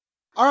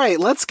All right,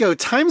 let's go.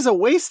 Time's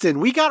a-wasting.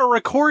 We gotta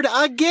record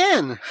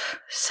again.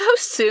 So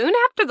soon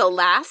after the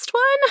last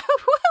one?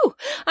 Woo!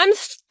 I'm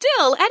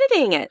still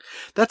editing it.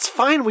 That's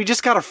fine. We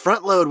just gotta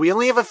front load. We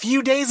only have a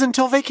few days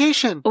until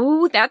vacation.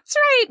 Oh, that's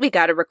right. We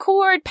gotta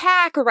record,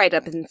 pack, write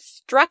up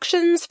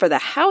instructions for the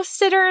house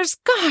sitters.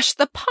 Gosh,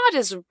 the pod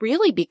is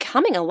really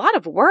becoming a lot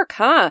of work,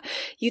 huh?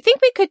 You think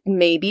we could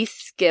maybe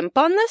skimp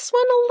on this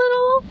one a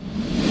little?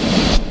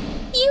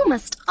 You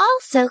must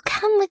also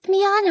come with me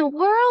on a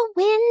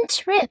whirlwind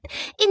trip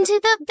into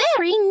the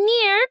very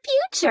near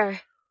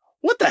future.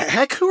 What the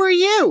heck? Who are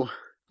you?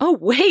 Oh,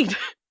 wait.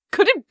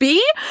 Could it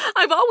be?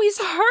 I've always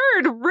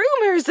heard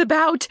rumors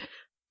about...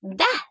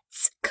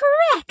 That's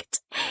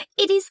correct.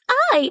 It is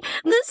I,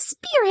 the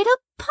spirit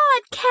of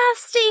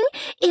podcasting,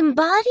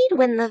 embodied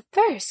when the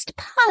first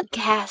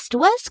podcast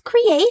was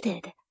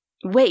created.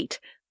 Wait,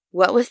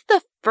 what was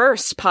the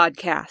first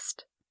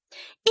podcast?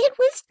 It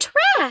was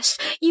trash.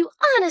 You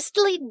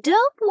honestly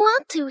don't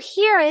want to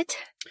hear it.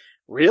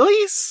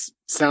 Really?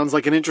 Sounds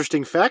like an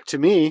interesting fact to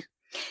me.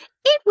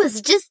 It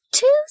was just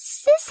two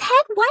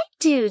cishet white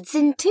dudes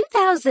in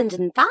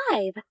 2005.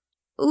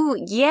 Ooh,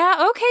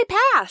 yeah, okay,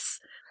 pass.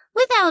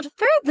 Without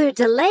further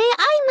delay,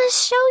 I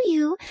must show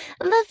you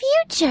the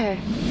future.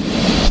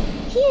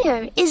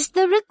 Here is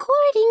the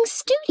recording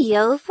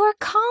studio for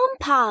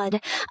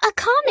ComPod, a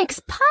comics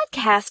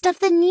podcast of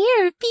the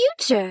near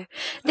future.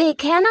 They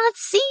cannot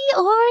see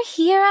or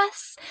hear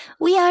us.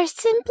 We are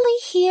simply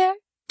here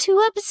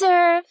to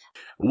observe.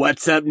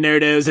 What's up,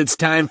 nerdos? It's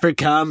time for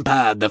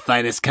ComPod, the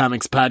finest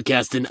comics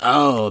podcast in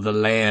all the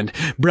land.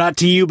 Brought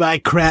to you by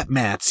Crap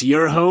Mats,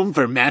 your home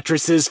for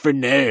mattresses for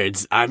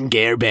nerds. I'm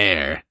Gare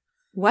Bear.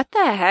 What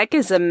the heck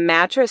is a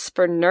mattress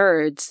for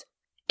nerds?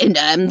 And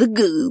I'm the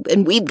Goob,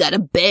 and we've got a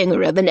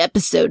banger of an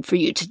episode for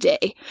you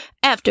today.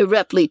 After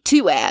roughly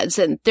 2 ads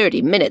and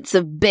 30 minutes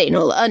of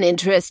banal,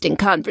 uninteresting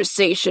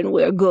conversation,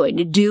 we're going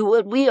to do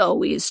what we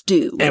always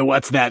do. And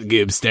what's that,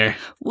 Goobster?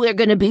 We're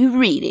going to be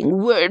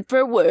reading word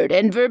for word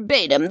and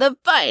verbatim the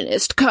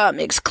finest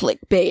comics,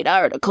 clickbait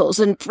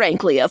articles, and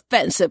frankly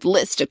offensive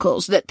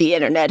listicles that the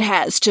internet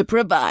has to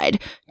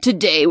provide.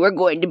 Today we're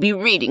going to be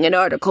reading an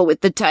article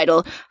with the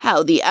title,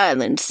 How the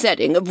Island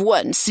Setting of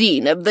One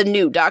Scene of the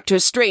New Doctor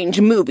Strange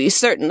Movie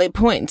certainly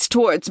points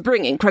towards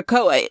bringing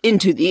Krakoa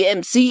into the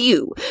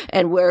MCU,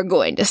 and we're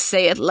going to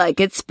say it like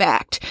it's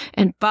fact,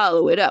 and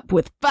follow it up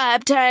with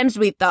 5 times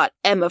we thought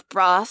Emma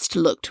Frost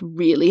looked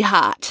really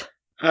hot.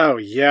 Oh,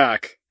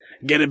 yuck.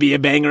 Gonna be a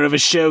banger of a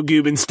show,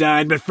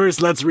 Goobenstein, but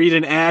first let's read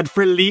an ad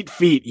for Leet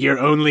Feet, your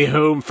only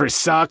home for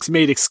socks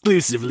made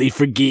exclusively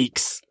for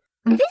geeks.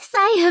 This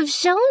I have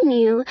shown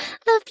you,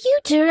 the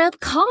future of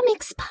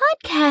comics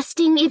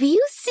podcasting if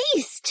you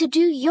cease to do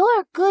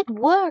your good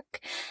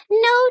work.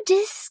 No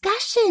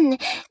discussion,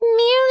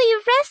 merely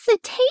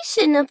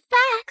recitation of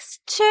facts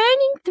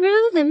churning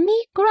through the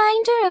meat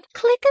grinder of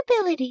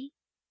clickability,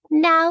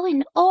 now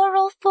in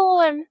oral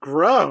form.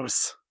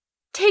 Gross.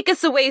 Take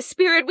us away,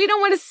 Spirit. We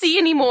don't want to see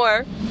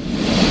anymore.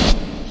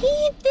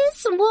 Heed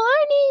this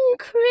warning,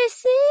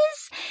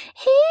 Chris's.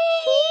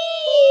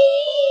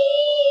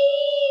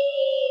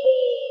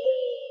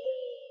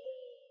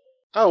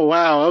 Oh,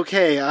 wow.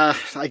 Okay,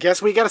 I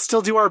guess we gotta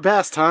still do our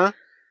best, huh?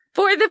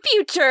 For the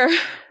future.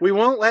 We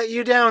won't let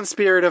you down,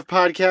 spirit of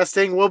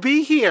podcasting. We'll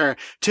be here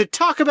to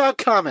talk about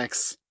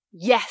comics.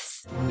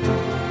 Yes.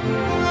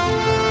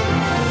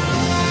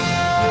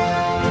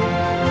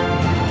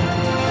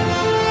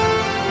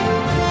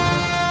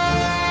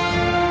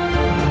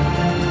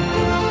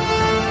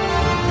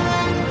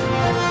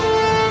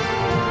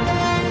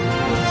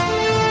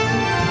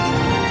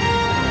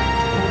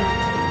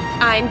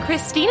 I'm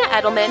Christina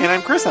Edelman. And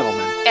I'm Chris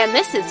Edelman. And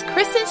this is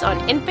Chris's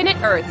on Infinite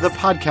Earths. The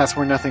podcast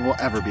where nothing will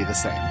ever be the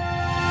same.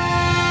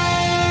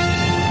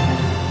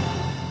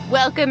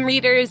 Welcome,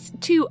 readers,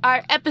 to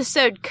our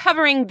episode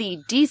covering the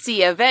DC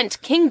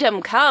event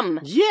Kingdom Come.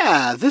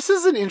 Yeah, this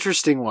is an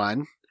interesting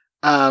one.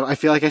 I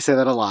feel like I say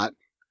that a lot.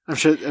 I'm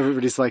sure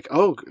everybody's like,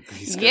 oh,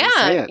 he's going to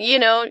say it. You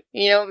know,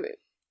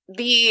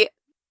 the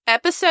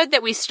episode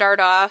that we start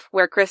off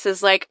where Chris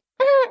is like,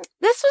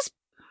 this was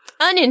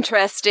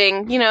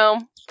uninteresting,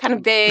 kind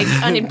of vague,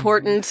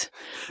 unimportant.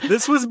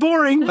 This was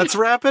boring. Let's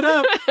wrap it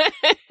up.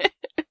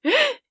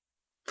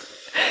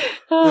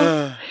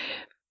 I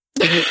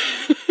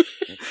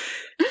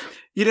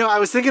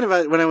was thinking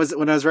about when I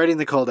was writing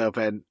the cold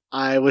open,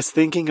 I was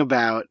thinking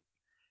about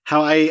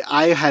how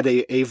I had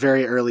a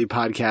very early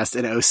podcast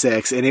in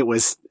 2006, and it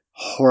was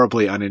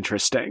horribly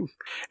uninteresting.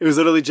 It was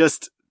literally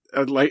just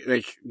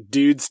like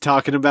dudes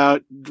talking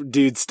about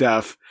dude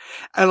stuff,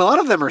 and a lot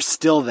of them are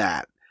still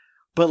that.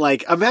 But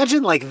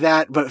imagine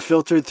that, but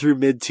filtered through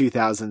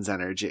mid-2000s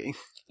energy.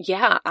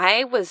 Yeah,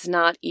 I was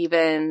not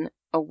even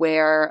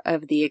aware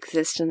of the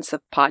existence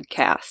of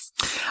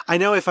podcasts. I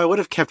know if I would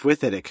have kept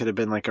with it, it could have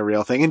been a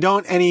real thing. And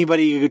don't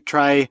anybody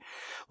try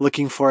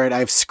looking for it.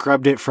 I've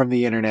scrubbed it from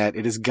the internet.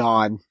 It is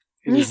gone.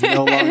 It is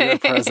no longer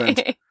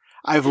present.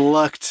 I've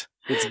looked.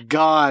 It's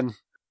gone.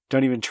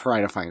 Don't even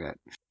try to find it.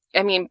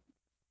 I mean,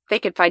 they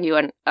could find you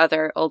on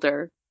other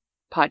older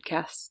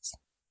podcasts.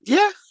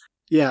 Yeah.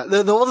 Yeah,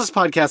 the oldest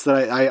podcast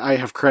that I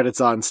have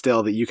credits on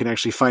still that you can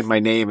actually find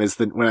my name is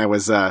when I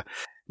was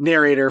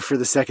narrator for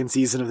the second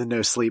season of the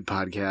No Sleep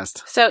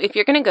podcast. So if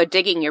you're going to go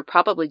digging, you're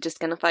probably just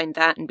going to find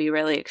that and be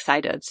really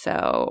excited.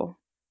 So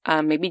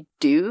maybe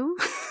do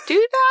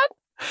that?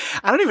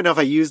 I don't even know if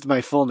I used my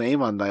full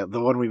name on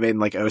the one we made in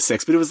like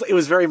 06, but it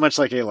was very much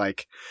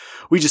like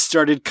we just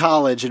started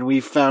college and we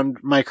found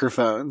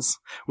microphones.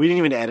 We didn't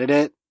even edit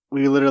it.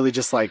 We literally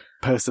just like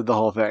posted the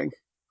whole thing.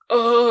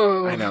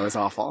 Oh. I know, it's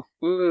awful.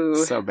 Ooh.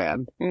 So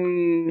bad.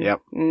 Yep.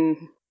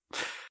 Mm.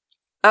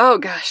 Oh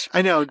gosh.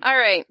 I know. All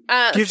right.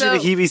 Gives you the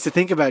heebies to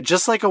think about.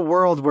 Just like a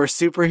world where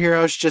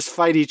superheroes just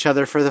fight each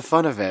other for the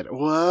fun of it.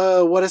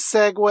 Whoa, what a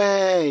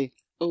segue.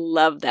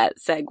 Love that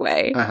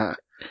segue. Uh-huh.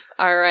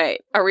 All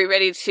right. Are we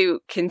ready to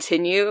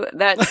continue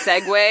that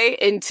segue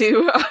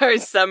into our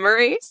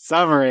summary?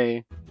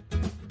 Summary.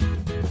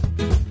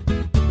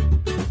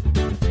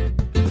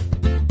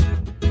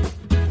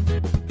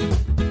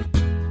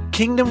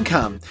 Kingdom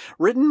Come,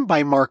 written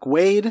by Mark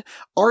Waid,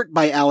 art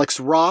by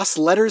Alex Ross,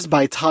 letters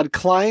by Todd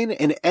Klein,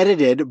 and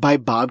edited by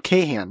Bob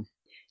Kahan.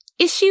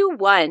 Issue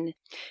 1.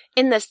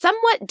 In the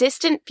somewhat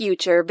distant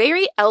future,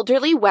 very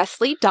elderly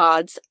Wesley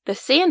Dodds, the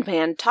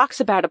Sandman, talks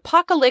about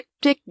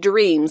apocalyptic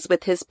dreams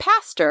with his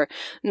pastor,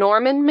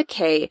 Norman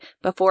McKay,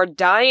 before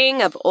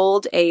dying of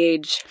old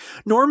age.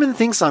 Norman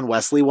thinks on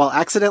Wesley while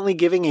accidentally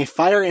giving a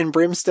fire and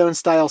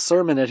brimstone-style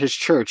sermon at his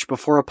church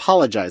before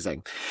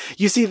apologizing.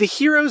 You see, the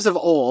heroes of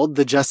old,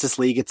 the Justice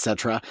League,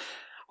 etc.,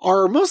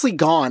 are mostly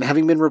gone,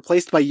 having been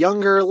replaced by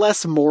younger,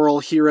 less moral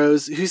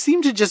heroes who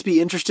seem to just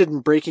be interested in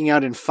breaking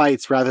out in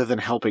fights rather than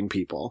helping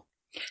people.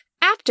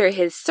 After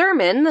his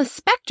sermon, the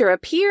Spectre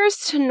appears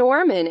to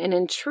Norman, and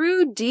in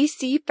true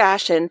DC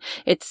fashion,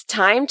 it's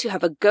time to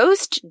have a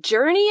ghost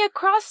journey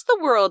across the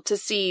world to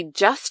see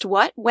just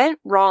what went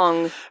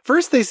wrong.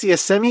 First, they see a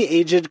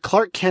semi-aged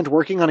Clark Kent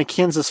working on a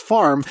Kansas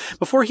farm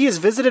before he is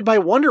visited by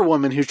Wonder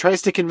Woman, who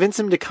tries to convince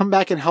him to come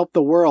back and help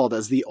the world,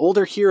 as the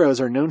older heroes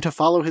are known to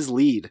follow his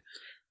lead.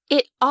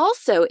 It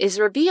also is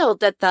revealed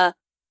that the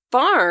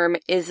farm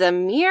is a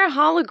mere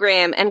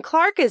hologram and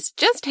Clark is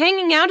just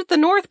hanging out at the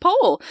North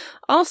Pole.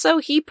 Also,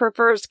 he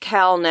prefers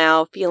Cal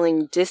now,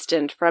 feeling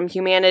distant from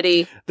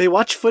humanity. They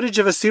watch footage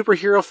of a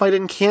superhero fight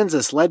in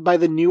Kansas led by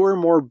the newer,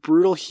 more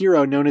brutal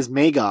hero known as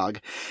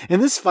Magog. In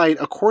this fight,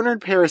 a cornered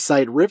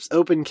parasite rips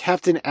open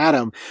Captain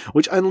Atom,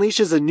 which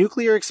unleashes a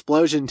nuclear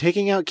explosion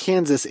taking out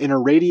Kansas and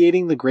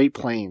irradiating the Great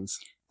Plains.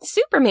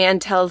 Superman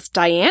tells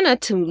Diana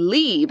to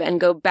leave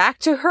and go back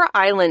to her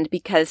island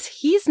because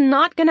he's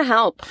not going to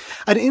help.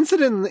 An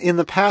incident in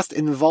the past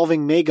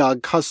involving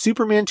Magog caused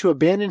Superman to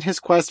abandon his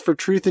quest for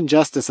truth and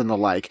justice and the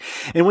like,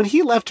 and when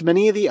he left,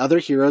 many of the other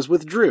heroes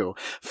withdrew.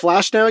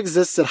 Flash now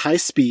exists at high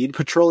speed,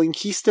 patrolling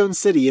Keystone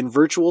City in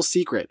virtual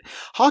secret.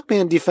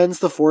 Hawkman defends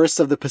the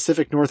forests of the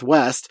Pacific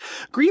Northwest.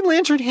 Green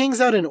Lantern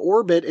hangs out in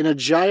orbit in a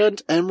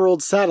giant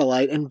emerald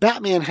satellite, and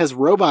Batman has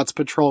robots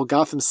patrol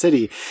Gotham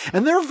City,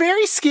 and they're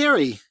very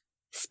scary.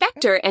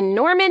 Spectre and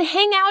Norman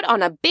hang out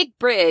on a big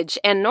bridge,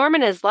 and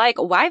Norman is like,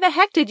 why the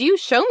heck did you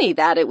show me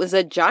that? It was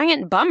a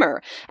giant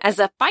bummer, as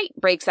a fight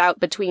breaks out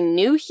between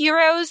new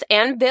heroes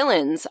and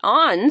villains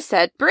on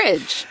said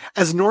bridge.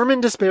 As Norman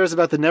despairs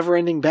about the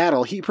never-ending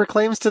battle, he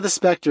proclaims to the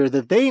Spectre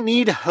that they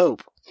need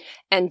hope.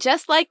 And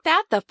just like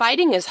that, the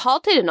fighting is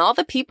halted and all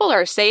the people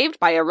are saved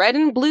by a red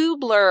and blue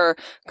blur,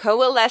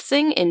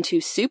 coalescing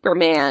into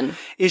Superman.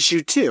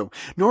 Issue 2.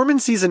 Norman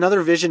sees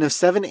another vision of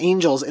 7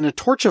 angels in a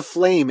torch of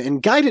flame,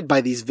 and guided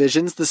by these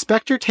visions, the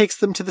Spectre takes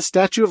them to the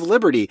Statue of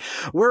Liberty,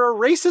 where a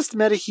racist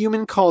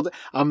metahuman called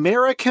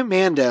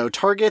Americommando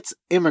targets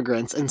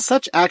immigrants, and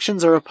such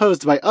actions are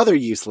opposed by other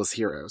useless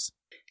heroes.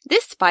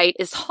 This fight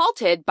is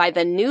halted by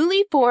the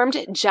newly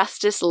formed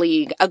Justice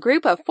League, a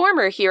group of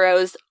former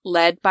heroes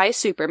led by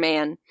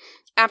Superman.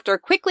 After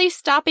quickly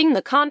stopping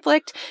the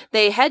conflict,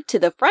 they head to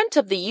the front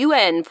of the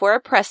UN for a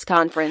press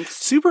conference.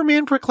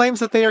 Superman proclaims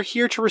that they are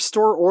here to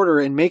restore order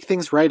and make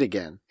things right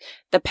again.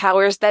 The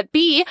powers that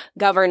be,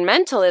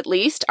 governmental at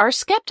least, are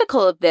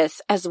skeptical of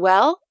this, as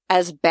well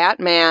as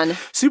Batman.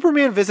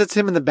 Superman visits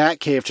him in the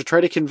Batcave to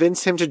try to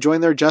convince him to join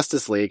their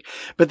Justice League,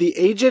 but the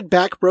aged,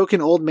 back-broken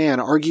old man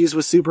argues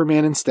with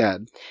Superman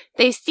instead.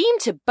 They seem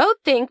to both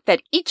think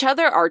that each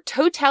other are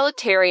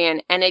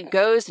totalitarian, and it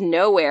goes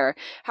nowhere.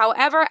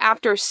 However,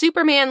 after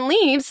Superman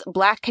leaves,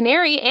 Black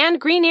Canary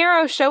and Green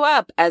Arrow show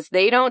up, as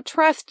they don't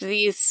trust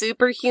these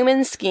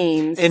superhuman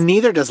schemes. And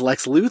neither does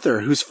Lex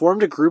Luthor, who's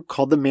formed a group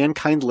called the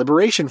Mankind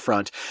Liberation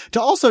Front, to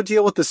also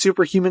deal with the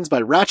superhumans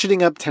by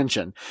ratcheting up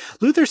tension.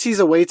 Luthor sees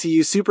a way to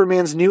use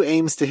Superman's new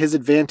aims to his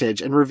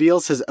advantage and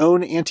reveals his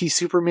own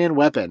anti-Superman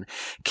weapon,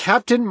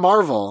 Captain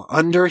Marvel,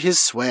 under his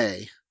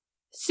sway.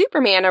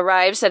 Superman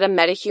arrives at a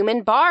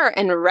metahuman bar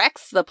and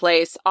wrecks the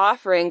place,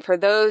 offering for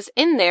those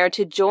in there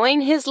to join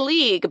his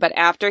league, but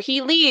after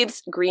he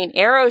leaves, Green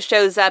Arrow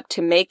shows up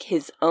to make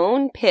his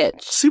own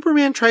pitch.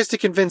 Superman tries to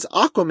convince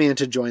Aquaman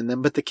to join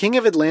them, but the King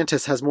of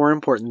Atlantis has more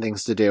important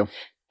things to do.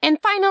 And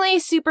finally,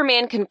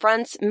 Superman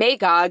confronts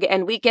Magog,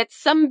 and we get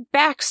some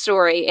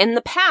backstory. In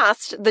the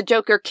past, the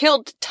Joker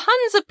killed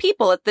tons of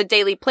people at the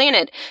Daily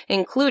Planet,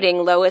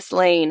 including Lois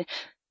Lane.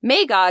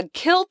 Magog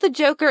killed the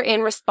Joker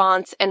in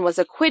response and was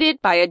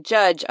acquitted by a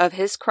judge of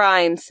his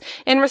crimes.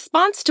 In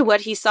response to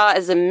what he saw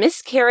as a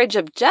miscarriage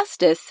of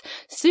justice,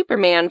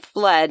 Superman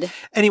fled.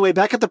 Anyway,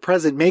 back at the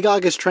present,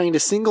 Magog is trying to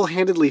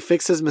single-handedly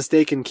fix his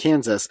mistake in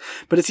Kansas,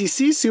 but as he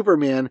sees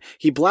Superman,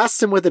 he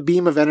blasts him with a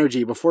beam of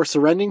energy before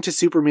surrendering to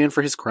Superman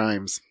for his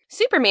crimes.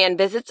 Superman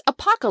visits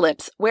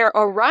Apokolips, where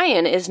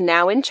Orion is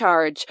now in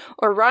charge.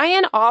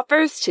 Orion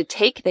offers to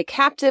take the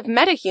captive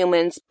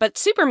metahumans, but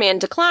Superman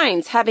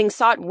declines, having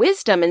sought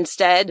wisdom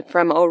instead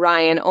from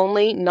Orion,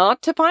 only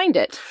not to find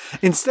it.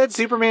 Instead,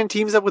 Superman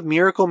teams up with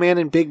Miracle Man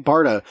and Big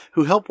Barda,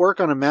 who help work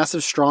on a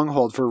massive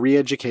stronghold for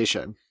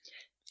re-education.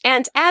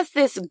 And as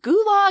this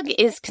gulag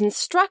is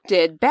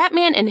constructed,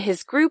 Batman and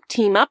his group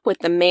team up with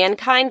the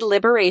Mankind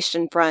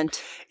Liberation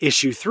Front.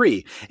 Issue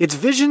 3. It's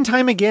vision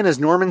time again as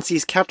Norman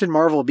sees Captain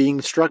Marvel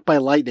being struck by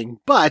lightning,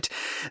 but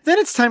then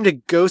it's time to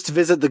ghost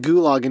visit the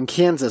gulag in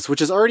Kansas,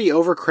 which is already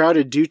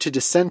overcrowded due to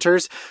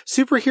dissenters,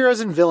 superheroes,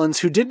 and villains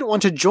who didn't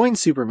want to join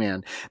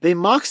Superman. They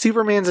mock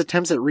Superman's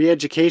attempts at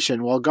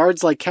re-education, while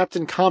guards like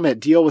Captain Comet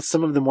deal with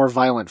some of the more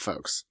violent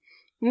folks.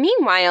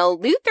 Meanwhile,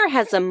 Luthor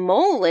has a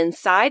mole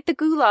inside the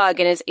gulag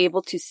and is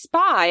able to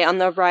spy on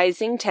the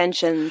rising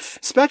tensions.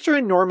 Spectre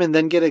and Norman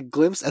then get a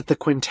glimpse at the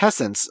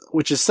Quintessence,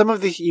 which is some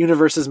of the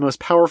universe's most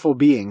powerful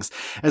beings,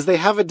 as they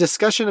have a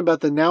discussion about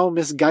the now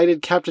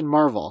misguided Captain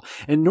Marvel,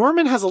 and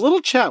Norman has a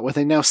little chat with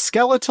a now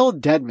skeletal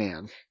dead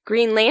man.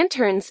 Green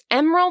Lantern's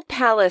Emerald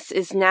Palace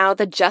is now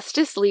the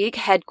Justice League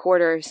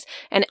headquarters,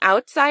 and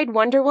outside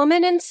Wonder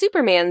Woman and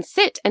Superman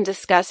sit and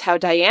discuss how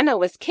Diana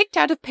was kicked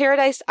out of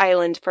Paradise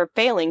Island for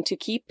failing to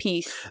keep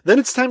peace. Then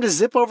it's time to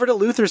zip over to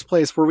Luthor's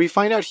place, where we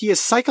find out he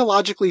is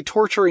psychologically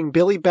torturing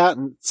Billy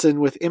Batson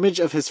with image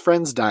of his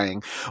friends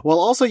dying, while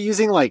also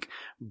using,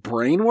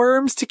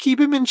 brainworms to keep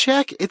him in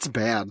check. It's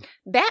bad.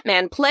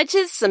 Batman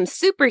pledges some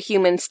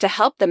superhumans to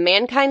help the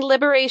Mankind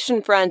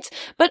Liberation Front,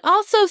 but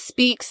also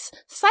speaks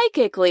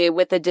psychically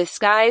with a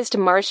disguised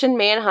Martian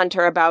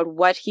Manhunter about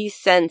what he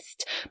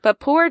sensed. But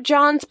poor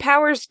John's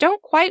powers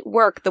don't quite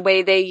work the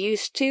way they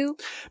used to.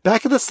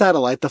 Back at the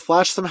satellite, the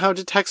Flash somehow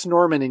detects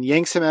Norman and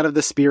yanks him out of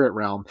the spirit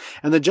realm,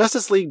 and the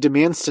Justice League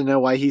demands to know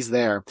why he's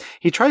there.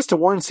 He tries to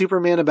warn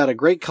Superman about a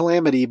great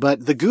calamity,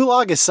 but the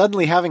Gulag is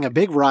suddenly having a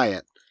big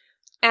riot.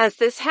 As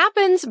this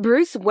happens,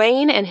 Bruce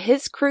Wayne and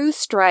his crew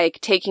strike,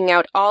 taking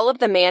out all of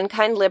the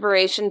Mankind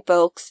Liberation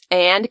folks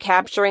and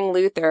capturing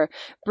Luthor.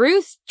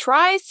 Bruce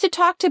tries to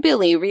talk to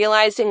Billy,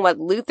 realizing what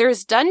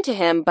Luthor's done to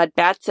him, but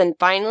Batson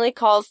finally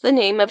calls the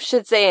name of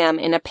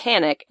Shazam in a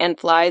panic and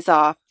flies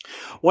off.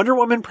 Wonder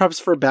Woman preps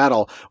for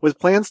battle, with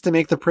plans to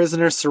make the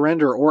prisoners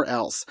surrender or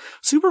else.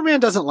 Superman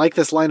doesn't like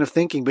this line of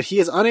thinking, but he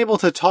is unable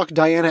to talk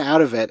Diana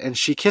out of it, and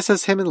she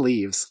kisses him and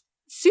leaves.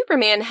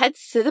 Superman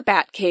heads to the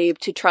Batcave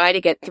to try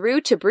to get through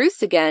to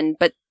Bruce again,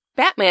 but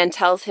Batman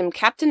tells him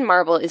Captain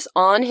Marvel is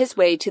on his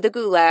way to the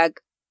Gulag,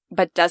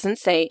 but doesn't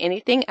say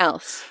anything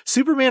else.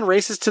 Superman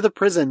races to the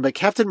prison, but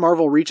Captain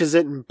Marvel reaches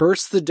it and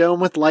bursts the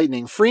dome with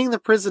lightning, freeing the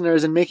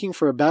prisoners and making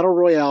for a battle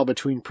royale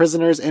between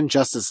prisoners and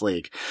Justice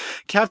League.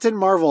 Captain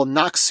Marvel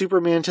knocks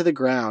Superman to the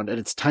ground, and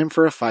it's time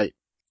for a fight.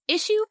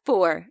 Issue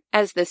 4.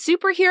 As the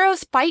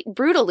superheroes fight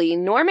brutally,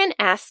 Norman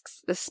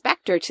asks the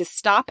Spectre to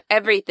stop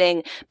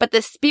everything, but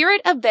the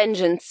Spirit of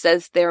Vengeance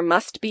says there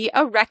must be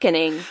a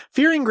reckoning.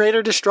 Fearing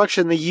greater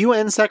destruction, the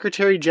UN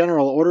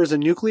Secretary-General orders a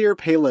nuclear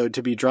payload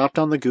to be dropped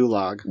on the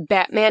Gulag.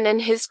 Batman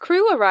and his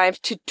crew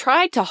arrive to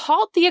try to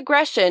halt the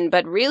aggression,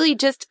 but really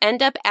just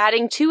end up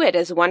adding to it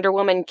as Wonder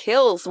Woman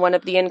kills one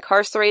of the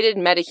incarcerated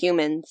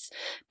metahumans.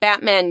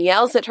 Batman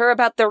yells at her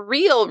about the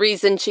real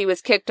reason she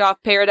was kicked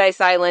off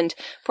Paradise Island,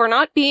 for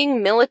not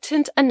being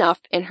militant enough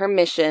in her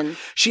mission.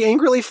 She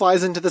angrily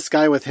flies into the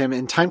sky with him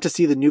in time to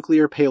see the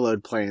nuclear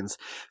payload planes.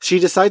 She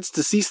decides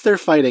to cease their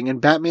fighting,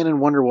 and Batman and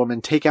Wonder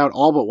Woman take out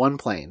all but one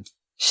plane.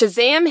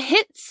 Shazam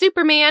hits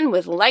Superman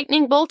with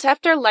lightning bolt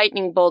after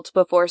lightning bolt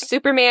before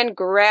Superman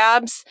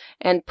grabs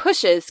and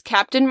pushes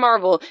Captain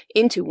Marvel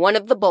into one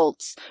of the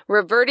bolts,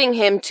 reverting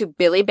him to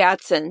Billy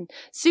Batson.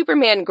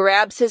 Superman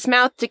grabs his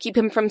mouth to keep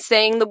him from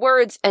saying the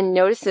words and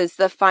notices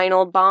the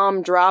final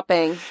bomb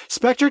dropping.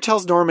 Spectre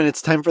tells Norman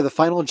it's time for the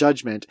final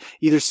judgment.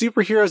 Either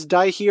superheroes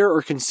die here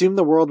or consume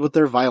the world with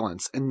their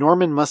violence, and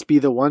Norman must be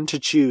the one to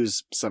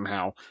choose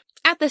somehow.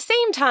 At the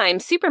same time,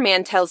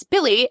 Superman tells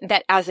Billy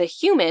that as a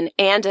human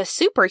and a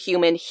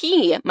superhuman,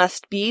 he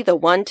must be the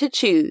one to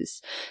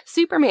choose.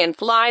 Superman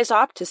flies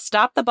off to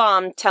stop the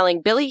bomb,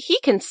 telling Billy he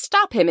can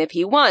stop him if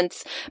he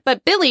wants,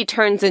 but Billy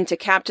turns into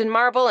Captain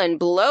Marvel and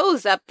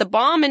blows up the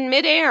bomb in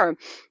midair,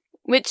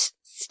 which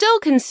still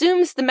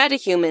consumes the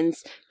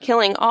metahumans,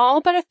 killing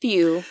all but a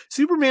few.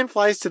 Superman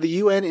flies to the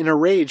UN in a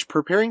rage,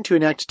 preparing to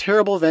enact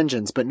terrible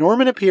vengeance, but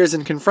Norman appears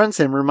and confronts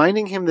him,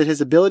 reminding him that his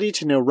ability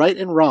to know right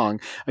and wrong,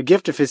 a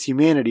gift of his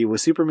humanity,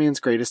 was Superman's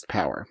greatest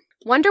power.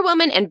 Wonder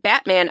Woman and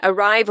Batman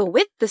arrive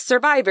with the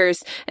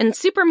survivors, and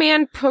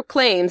Superman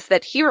proclaims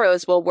that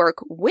heroes will work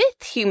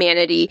with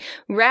humanity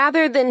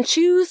rather than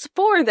choose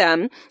for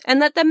them,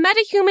 and that the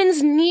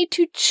metahumans need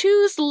to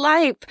choose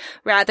life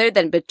rather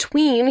than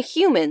between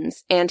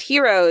humans and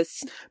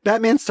heroes.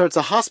 Batman starts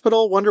a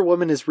hospital, Wonder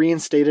Woman is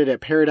reinstated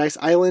at Paradise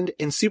Island,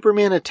 and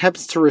Superman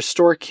attempts to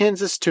restore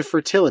Kansas to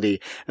fertility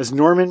as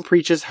Norman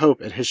preaches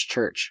hope at his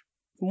church.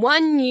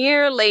 1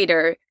 year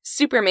later,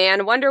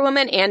 Superman, Wonder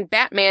Woman, and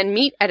Batman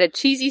meet at a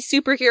cheesy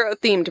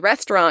superhero-themed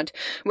restaurant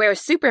where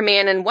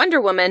Superman and Wonder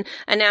Woman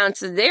announce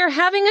they're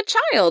having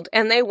a child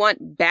and they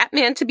want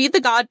Batman to be the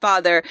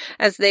godfather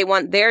as they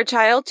want their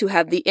child to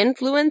have the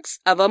influence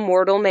of a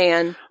mortal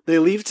man. They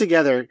leave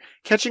together,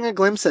 catching a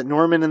glimpse at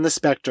Norman and the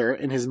Spectre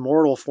in his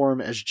mortal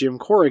form as Jim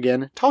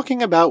Corrigan,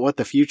 talking about what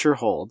the future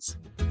holds.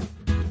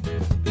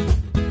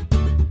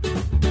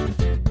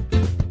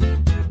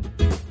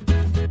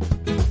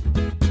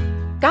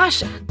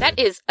 Gosh, that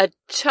is a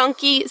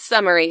chunky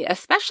summary,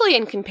 especially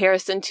in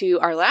comparison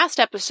to our last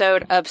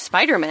episode of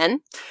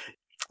Spider-Man.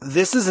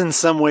 This is in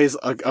some ways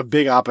a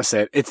big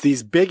opposite. It's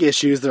these big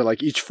issues. They're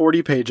like each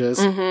 40 pages.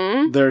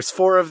 Mm-hmm. There's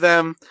 4 of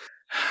them.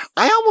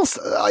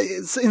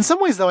 In some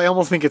ways though, I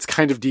almost think it's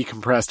kind of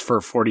decompressed for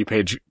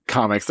 40-page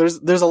comics.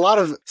 There's a lot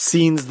of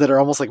scenes that are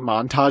almost like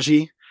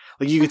montagey.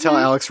 Like you could tell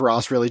Alex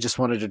Ross really just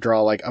wanted to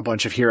draw like a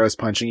bunch of heroes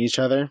punching each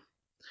other.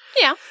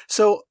 Yeah.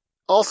 So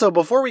also,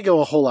 before we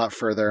go a whole lot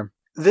further,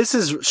 this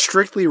is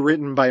strictly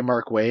written by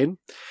Mark Waid,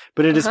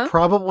 but it is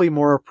probably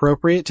more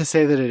appropriate to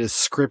say that it is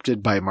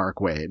scripted by Mark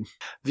Waid.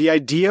 The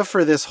idea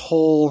for this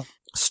whole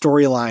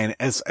storyline,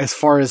 as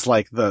far as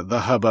like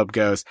the hubbub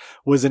goes,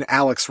 was an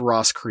Alex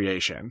Ross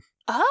creation.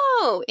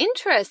 Oh,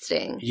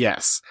 interesting.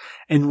 Yes.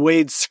 And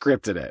Waid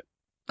scripted it.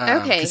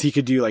 Okay. Because he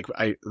could do like,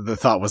 the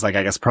thought was like,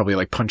 I guess probably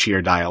like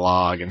punchier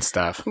dialogue and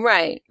stuff.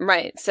 Right.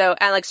 So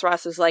Alex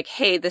Ross was like,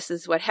 hey, this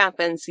is what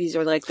happens. These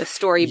are like the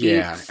story beats.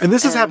 Yeah. And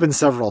this has happened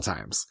several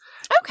times.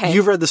 Okay.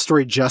 You've read the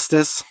story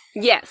Justice?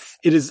 Yes.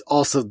 It is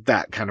also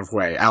that kind of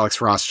way.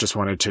 Alex Ross just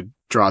wanted to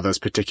draw those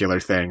particular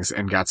things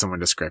and got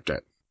someone to script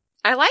it.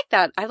 I like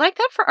that. I like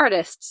that for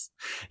artists.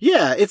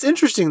 Yeah, it's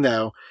interesting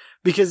though,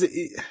 because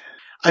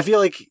I feel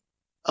like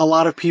a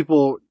lot of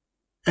people,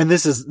 and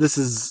this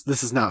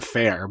is not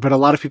fair, but a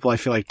lot of people I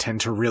feel like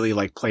tend to really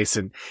like place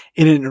in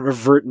an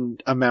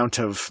inadvertent amount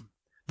of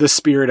the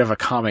spirit of a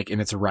comic in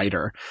its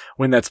writer,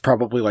 when that's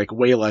probably like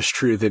way less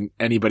true than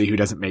anybody who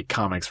doesn't make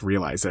comics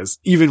realizes,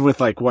 even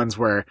with like ones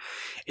where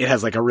it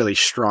has like a really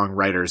strong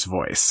writer's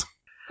voice.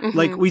 Mm-hmm.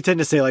 Like we tend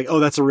to say like, oh,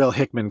 that's a real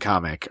Hickman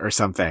comic or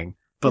something.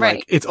 But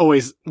like, it's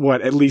always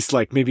at least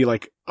like maybe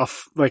like a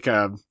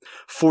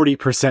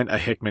 40% a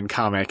Hickman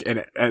comic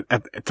and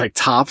it's like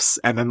tops.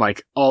 And then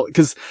like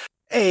cause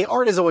A,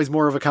 art is always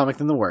more of a comic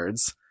than the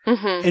words.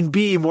 Mm-hmm. And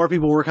B, more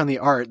people work on the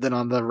art than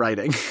on the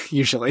writing,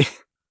 usually.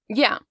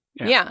 Yeah.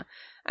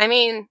 I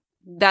mean,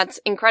 that's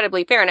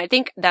incredibly fair. And I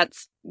think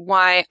that's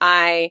why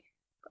I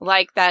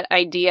like that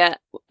idea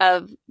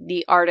of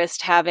the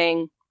artist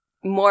having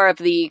more of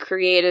the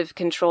creative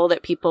control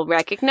that people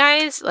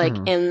recognize, like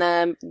in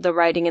the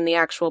writing and the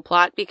actual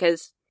plot,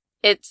 because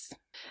it's,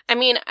 I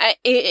mean,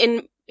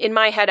 in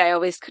my head, I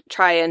always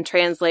try and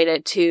translate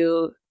it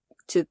to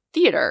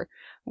theater,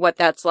 what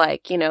that's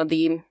like. You know,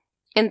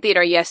 in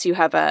theater, yes, you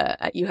have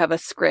a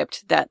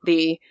script that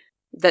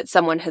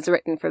someone has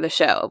written for the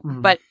show,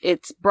 but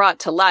it's brought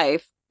to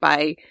life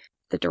by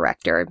the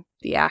director,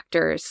 the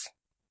actors,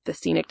 the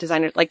scenic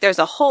designer. Like there's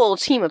a whole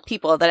team of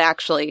people that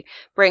actually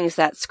brings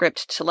that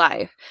script to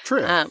life.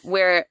 True.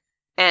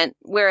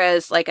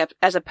 Whereas like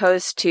as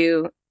opposed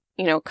to,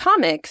 you know,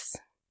 comics,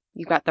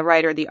 you've got the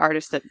writer, the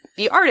artist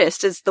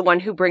is the one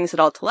who brings it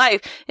all to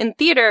life. In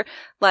theater,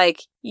 like,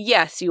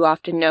 yes, you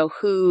often know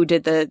who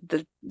did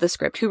the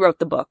script, who wrote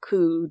the book,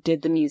 who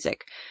did the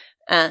music.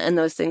 And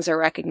those things are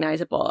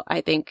recognizable.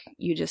 I think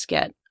you just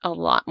get a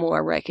lot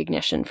more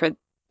recognition for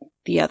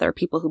the other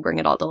people who bring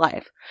it all to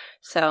life.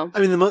 So, I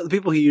mean, the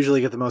people who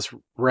usually get the most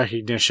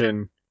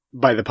recognition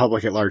by the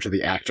public at large are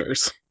the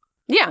actors.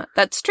 Yeah,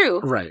 that's true.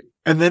 Right.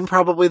 And then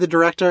probably the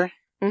director.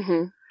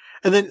 Mm-hmm.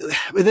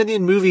 And then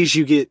in movies,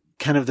 you get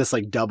kind of this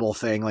like double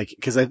thing, like,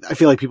 cause I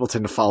feel like people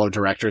tend to follow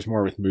directors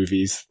more with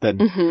movies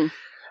than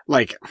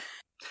like,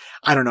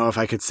 I don't know if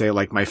I could say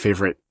like my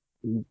favorite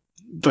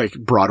like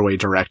Broadway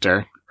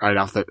director right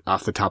off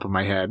the top of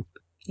my head.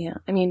 Yeah.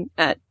 I mean,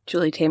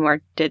 Julie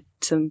Taymor did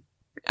some,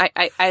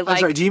 I like. I'm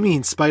sorry, do you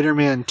mean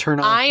Spider-Man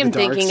Turn Off I am the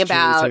Darks, thinking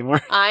about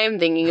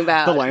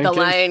The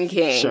Lion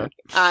King. Sure.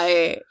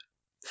 I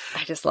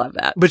just love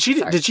that. But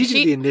did she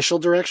do the initial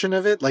direction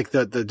of it? Like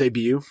the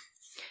debut?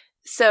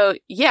 So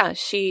yeah,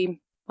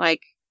 she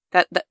like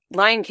that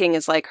Lion King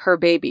is like her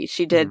baby.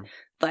 She did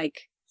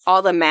like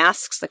all the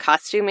masks, the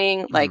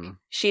costuming, like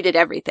she did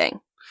everything.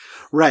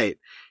 Right.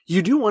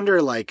 You do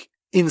wonder like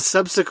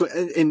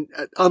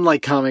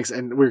unlike comics,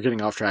 and we're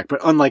getting off track, but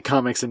unlike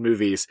comics and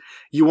movies,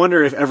 you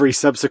wonder if every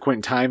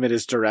subsequent time it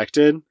is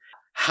directed,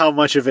 how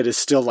much of it is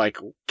still like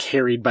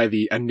carried by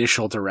the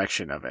initial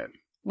direction of it.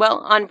 Well,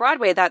 on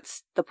Broadway,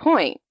 that's the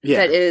point. Yeah.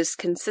 That is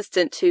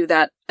consistent to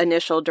that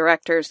initial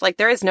director's. Like,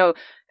 there is no,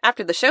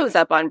 after the show's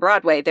up on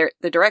Broadway,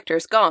 the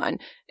director's gone.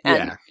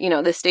 And,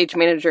 the stage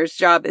manager's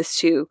job is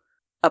to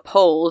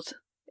uphold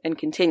and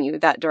continue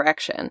that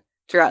direction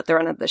throughout the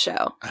run of the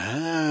show.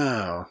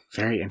 Oh,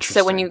 very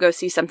interesting. So when you go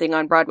see something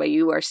on Broadway,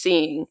 you are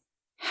seeing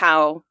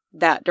how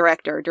that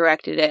director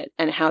directed it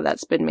and how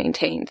that's been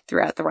maintained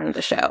throughout the run of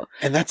the show.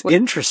 And that's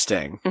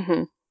interesting.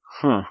 Mm-hmm.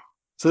 Huh.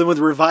 So then with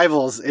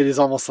revivals, it is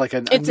almost like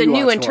it's a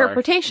new auteur.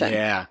 interpretation.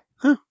 Yeah.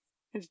 Huh.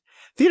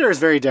 Theater is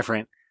very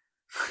different.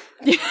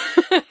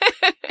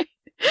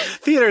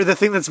 Theater, the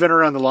thing that's been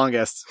around the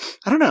longest.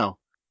 I don't know.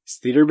 Has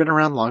theater been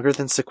around longer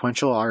than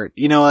sequential art?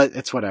 You know what?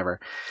 It's whatever.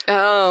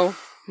 Oh,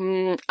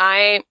 I'm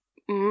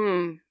going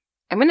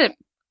to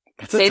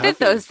say that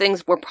those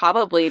things were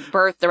probably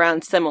birthed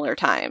around similar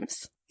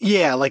times.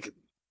 Yeah, like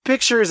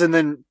pictures and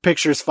then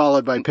pictures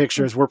followed by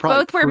pictures were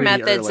probably both were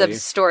methods early. of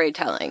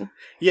storytelling.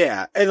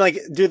 Yeah, and like,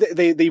 do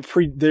they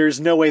there's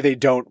no way they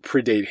don't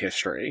predate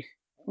history.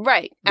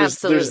 Right,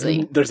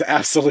 absolutely. There's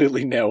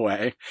absolutely no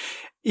way.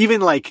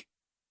 Even like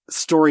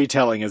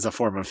storytelling is a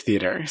form of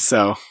theater.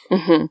 So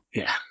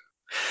yeah.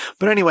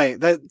 But anyway,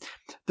 that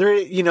there,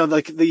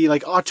 like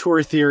the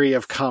auteur theory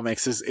of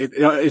comics is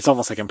it's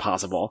almost like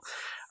impossible.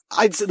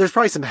 I'd say there's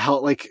probably some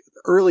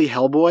early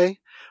Hellboy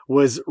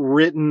was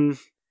written.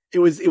 It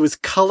was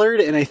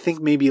colored and I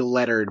think maybe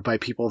lettered by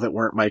people that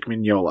weren't Mike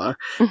Mignola,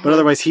 but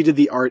otherwise he did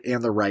the art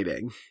and the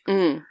writing.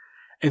 Mm.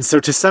 And so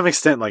to some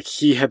extent, like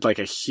he had like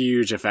a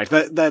huge effect.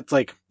 That's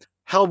like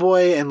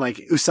Hellboy and like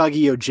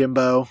Usagi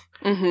Yojimbo.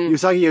 Mm-hmm.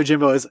 Usagi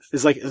Yojimbo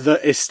is like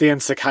a Stan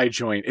Sakai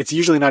joint. It's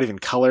usually not even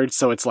colored,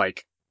 so it's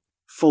like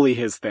fully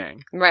his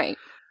thing. Right.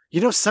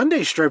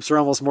 Sunday strips are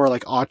almost more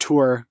like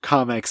auteur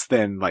comics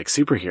than like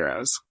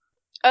superheroes.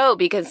 Oh,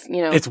 because,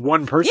 it's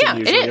one person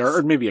usually,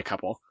 or maybe a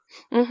couple.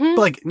 Mm-hmm.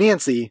 But like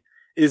Nancy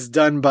is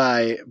done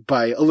by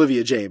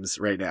Olivia James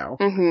right now.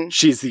 Mm-hmm.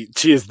 She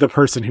is the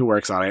person who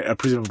works on it,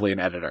 presumably an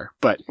editor.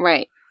 But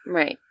right.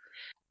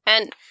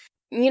 And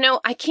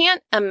I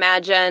can't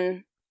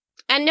imagine,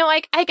 and no,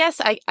 I guess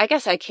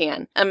I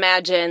can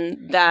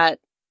imagine that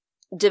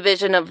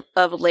division of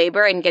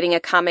labor and getting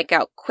a comic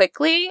out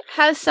quickly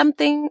has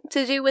something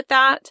to do with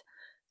that.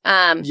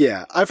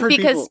 Yeah, I've heard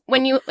because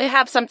when you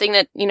have something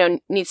that,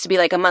 needs to be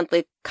like a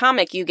monthly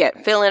comic, you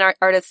get fill-in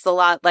artists a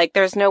lot. Like,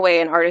 there's no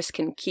way an artist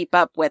can keep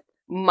up with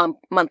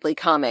monthly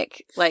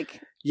comic,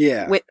 like,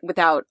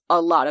 without a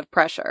lot of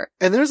pressure.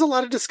 And there's a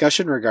lot of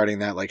discussion regarding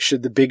that. Like,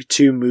 should the big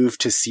two move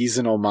to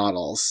seasonal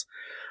models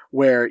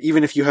where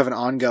even if you have an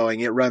ongoing,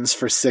 it runs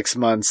for 6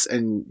 months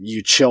and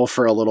you chill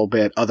for a little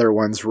bit, other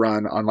ones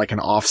run on like an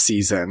off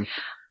season.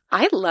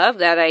 I love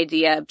that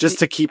idea. Just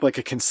to keep like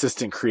a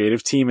consistent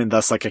creative team and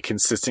thus like a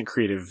consistent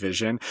creative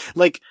vision.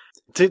 Like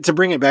to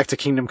bring it back to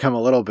Kingdom Come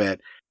a little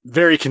bit,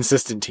 very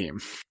consistent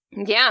team.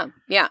 Yeah.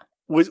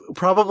 Was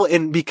probably,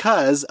 and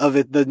because of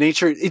it, the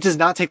nature, it does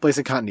not take place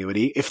in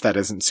continuity, if that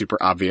isn't super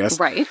obvious.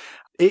 Right.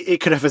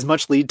 It could have as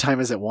much lead time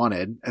as it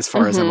wanted, as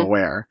far as I'm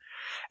aware.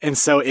 And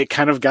so it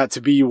kind of got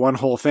to be one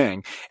whole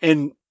thing.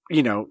 And,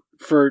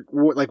 for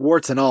like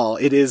warts and all,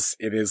 it is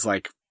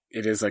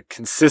a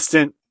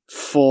consistent,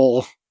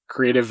 full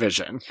creative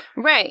vision.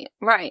 Right.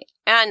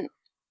 And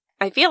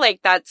I feel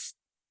like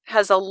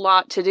has a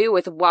lot to do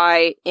with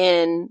why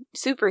in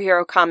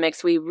superhero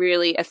comics we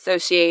really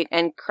associate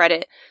and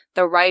credit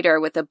the writer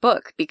with a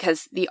book,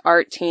 because the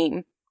art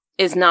team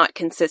is not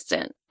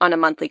consistent on a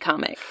monthly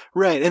comic.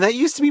 Right. And that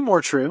used to be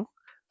more true.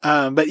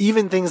 But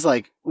even things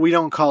like, we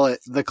don't call it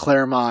the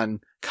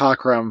Claremont,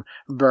 Cockrum,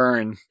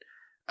 Byrne,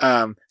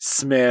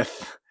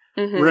 Smith,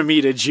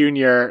 Romita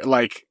Jr.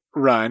 like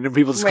run, and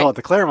people just call it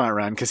the Claremont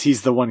run because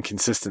he's the one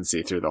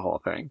consistency through the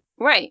whole thing.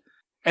 Right.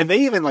 And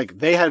they even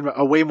they had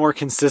a way more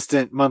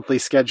consistent monthly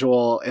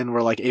schedule and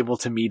were able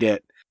to meet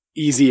it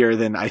easier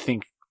than I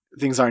think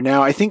things are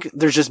now. I think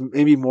there's just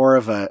maybe more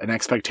of an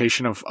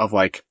expectation of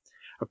like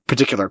a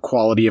particular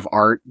quality of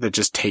art that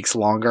just takes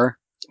longer.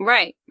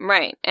 Right.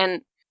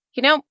 And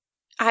I'm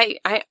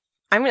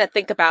going to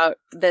think about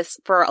this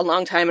for a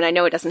long time, and I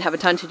know it doesn't have a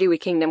ton to do with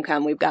Kingdom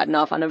Come. We've gotten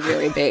off on a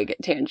very big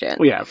tangent.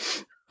 We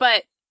have.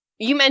 But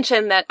you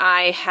mentioned that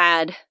I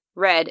had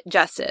read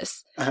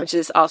Justice, which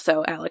is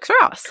also Alex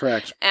Ross.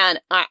 Correct. And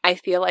I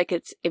feel like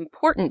it's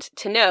important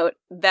to note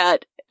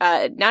that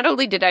not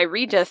only did I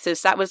read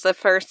Justice, that was the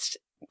first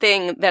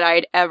thing that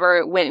I'd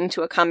ever went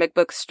into a comic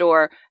book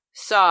store,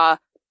 saw,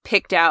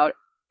 picked out,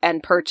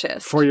 and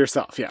purchased. For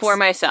yourself, yes. For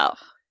myself.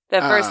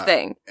 The first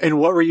thing. And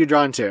what were you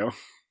drawn to?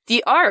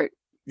 The art.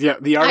 Yeah,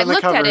 the art on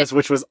the covers,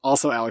 which was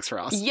also Alex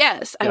Ross.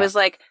 Yes. Yeah. I was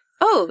like,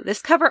 oh,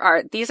 this cover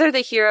art. These are the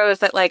heroes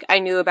that, I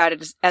knew about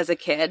it as a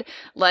kid.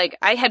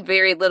 I had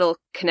very little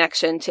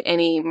connection to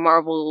any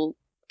Marvel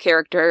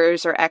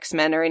characters or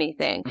X-Men or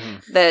anything.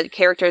 Mm-hmm. The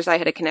characters I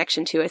had a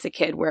connection to as a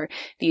kid were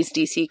these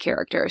DC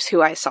characters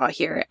who I saw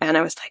here. And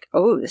I was like,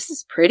 oh, this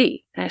is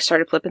pretty. And I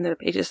started flipping through the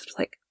pages. I was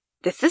like,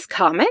 this is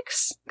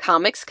comics?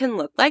 Comics can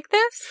look like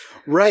this?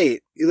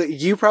 Right.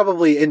 You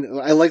probably, and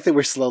I like that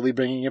we're slowly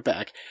bringing it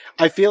back.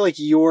 I feel like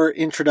your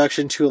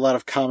introduction to a lot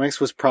of comics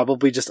was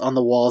probably just on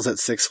the walls at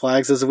Six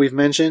Flags, as we've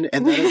mentioned.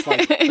 And that is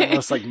like the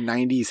most like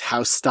 90s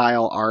house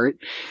style art.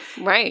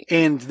 Right.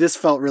 And this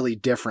felt really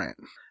different.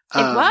 It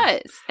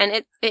was.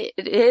 And it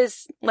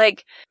is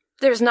like,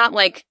 it's not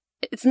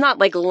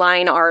like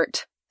line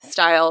art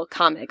style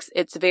comics.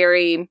 It's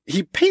very...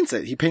 He paints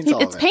it. He paints all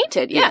of it. It's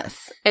painted,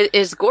 yes. Yeah. It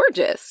is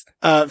gorgeous.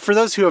 For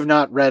those who have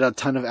not read a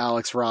ton of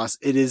Alex Ross,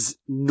 it is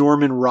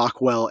Norman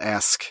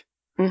Rockwell-esque.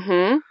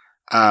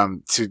 Mm-hmm.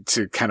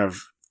 To kind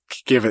of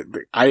give it...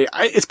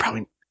 It's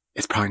probably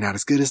not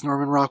as good as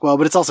Norman Rockwell,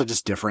 but it's also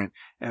just different.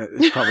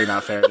 It's probably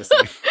not fair to say.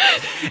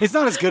 It's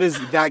not as good as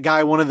that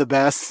guy, one of the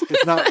best.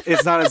 It's not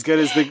as good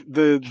as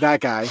that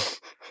guy,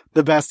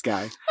 the best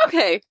guy.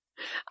 Okay.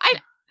 I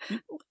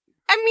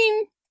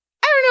mean,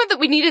 I don't know that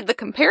we needed the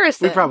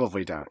comparison. We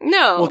probably don't.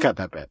 No. We'll cut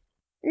that bit.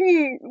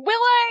 Will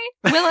I?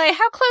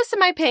 How close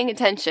am I paying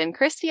attention?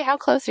 Christy, how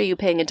close are you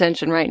paying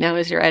attention right now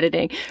as you're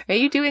editing? Are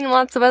you doing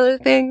lots of other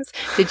things?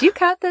 Did you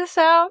cut this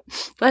out?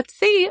 Let's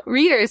see.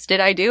 Readers, did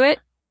I do it?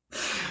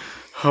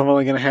 I'm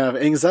only going to have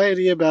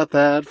anxiety about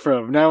that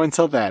from now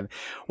until then.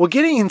 Well,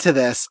 getting into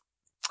this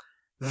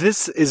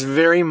is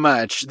very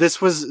much,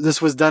 this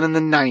was done in the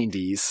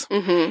 90s.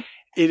 Mm-hmm.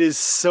 It is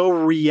so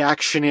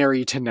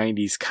reactionary to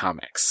 90s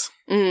comics.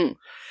 Mm.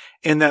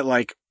 In that,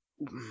 like,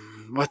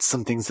 what's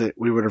some things that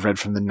we would have read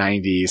from the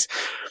 90s?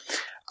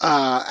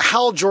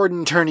 Hal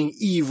Jordan turning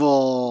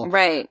evil.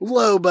 Right.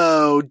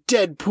 Lobo,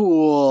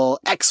 Deadpool,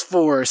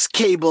 X-Force,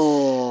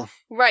 Cable.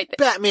 Right.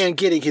 Batman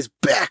getting his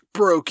back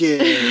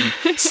broken.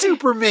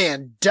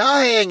 Superman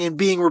dying and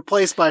being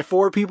replaced by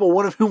 4 people,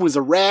 one of whom was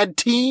a rad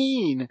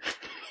teen.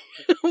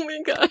 Oh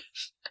my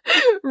gosh.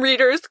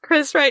 Readers,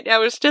 Chris right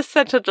now is just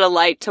such a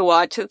delight to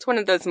watch. It's one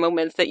of those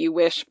moments that you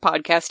wish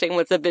podcasting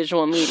was a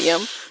visual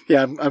medium.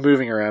 Yeah, I'm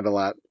moving around a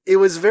lot. It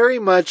was very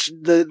much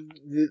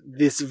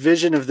this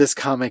vision of this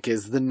comic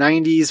is the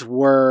 90s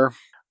were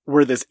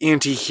this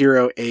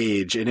anti-hero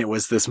age, and it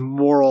was this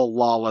moral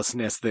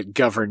lawlessness that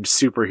governed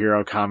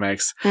superhero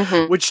comics,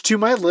 which to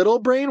my little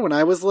brain, when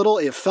I was little,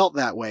 it felt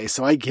that way,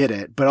 so I get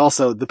it. But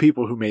also, the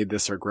people who made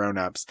this are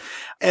grown-ups.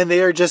 And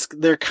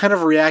they're kind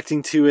of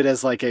reacting to it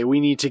as like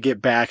we need to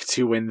get back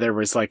to when there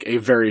was like a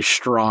very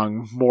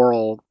strong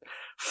moral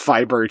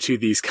fiber to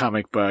these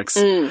comic books.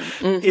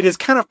 It is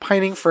kind of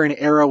pining for an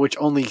era which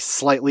only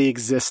slightly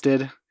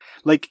existed.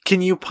 Like,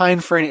 can you pine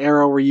for an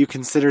era where you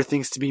consider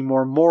things to be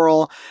more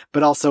moral,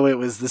 but also it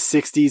was the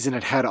 60s and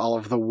it had all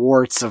of the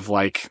warts of,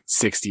 like,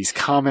 60s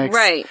comics?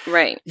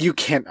 Right. You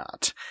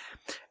cannot.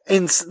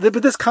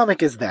 But this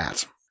comic is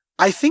that.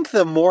 I think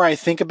the more I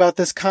think about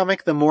this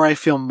comic, the more I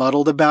feel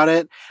muddled about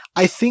it.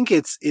 I think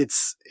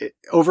it's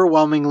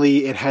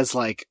overwhelmingly, it has,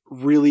 like,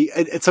 really,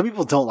 some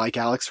people don't like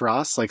Alex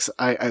Ross. Like,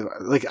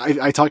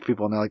 I talk to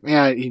people and they're like,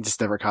 yeah, he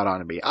just never caught on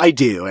to me. I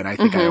do, and I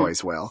think I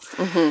always will.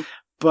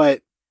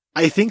 But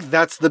I think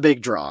that's the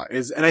big draw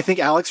and I think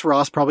Alex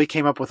Ross probably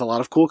came up with a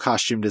lot of cool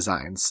costume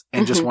designs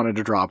and just wanted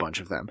to draw a bunch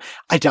of them.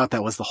 I doubt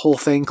that was the whole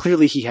thing.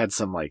 Clearly he had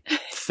some like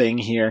thing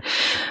here.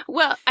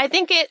 Well, I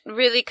think it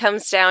really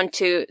comes down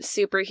to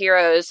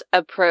superheroes'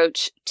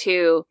 approach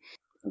to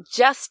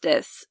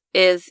justice.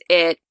 Is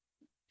it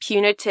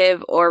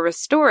punitive or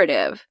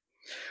restorative?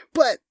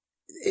 But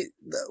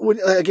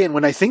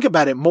when I think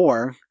about it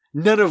more,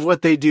 none of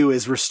what they do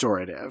is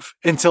restorative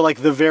until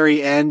like the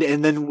very end.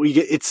 And then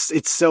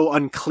it's so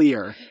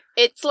unclear.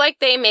 It's like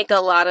they make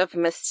a lot of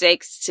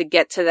mistakes to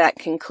get to that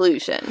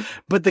conclusion.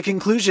 But the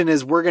conclusion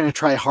is we're going to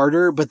try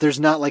harder, but there's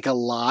not like a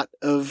lot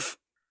of...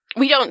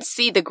 We don't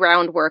see the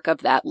groundwork of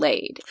that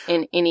laid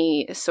in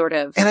any sort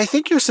of... And I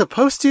think you're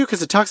supposed to,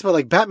 because it talks about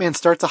like Batman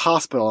starts a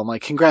hospital. I'm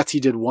like, congrats, he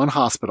did one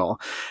hospital.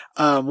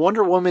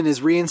 Wonder Woman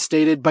is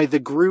reinstated by the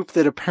group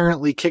that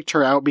apparently kicked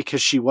her out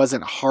because she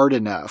wasn't hard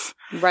enough.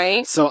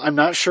 Right. So I'm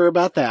not sure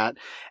about that.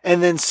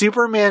 And then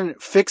Superman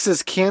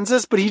fixes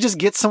Kansas, but he just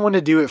gets someone to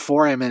do it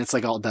for him and it's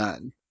like all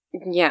done.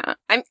 Yeah.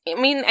 I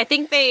mean, I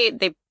think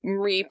they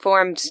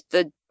reformed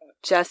the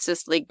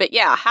Justice League, but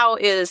yeah, how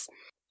is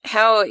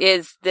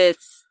this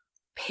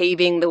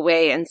paving the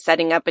way and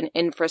setting up an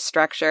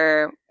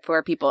infrastructure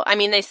for people? I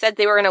mean, they said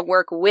they were going to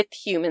work with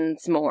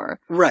humans more.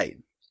 Right.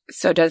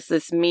 So does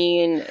this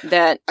mean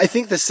that... I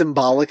think the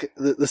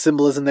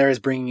symbolism there is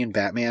bringing in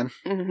Batman.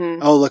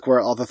 Oh, look, where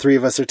all the 3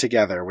 of us are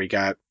together. We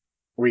got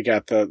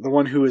the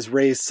one who is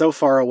raised so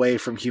far away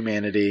from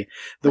humanity,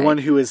 the one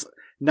who is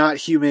not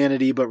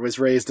humanity, but was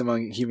raised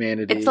among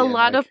humanity. It's a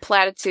lot of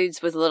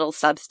platitudes with little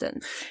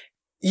substance.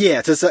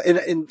 Yeah,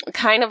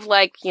 kind of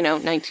like,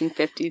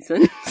 1950s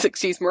and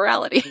 60s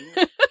morality.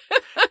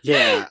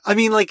 Yeah. I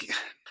mean, like,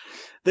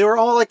 they were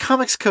all like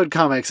Comics Code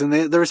comics, and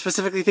there were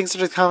specifically things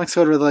such as Comics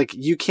Code where like,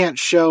 you can't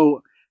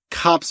show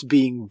cops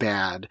being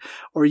bad,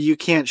 or you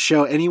can't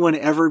show anyone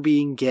ever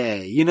being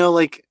gay.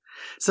 Like,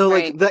 so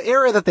like, the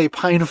era that they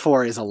pine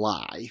for is a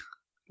lie.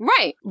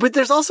 Right. But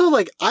there's also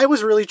like, I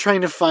was really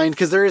trying to find,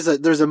 cause there's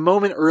a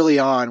moment early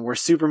on where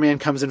Superman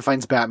comes and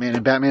finds Batman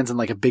and Batman's in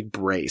like a big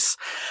brace.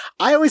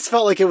 I always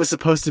felt like it was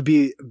supposed to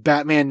be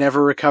Batman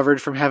never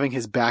recovered from having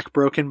his back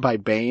broken by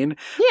Bane,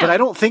 Yeah. but I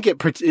don't think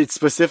it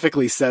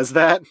specifically says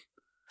that.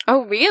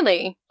 Oh,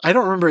 really? I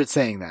don't remember it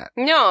saying that.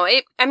 No,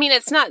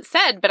 it's not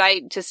said, but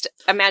I just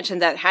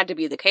imagined that had to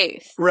be the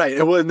case.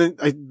 Right. Well, and then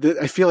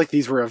I feel like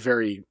these were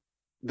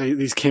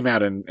these came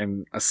out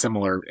in a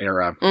similar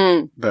era.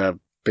 Mm. The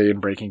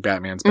Bane breaking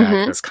Batman's back,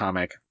 Mhm. this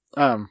comic.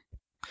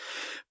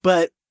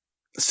 But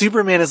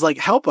Superman is like,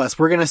 help us,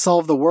 we're gonna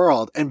solve the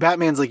world. And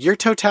Batman's like, you're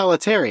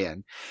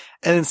totalitarian.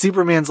 And then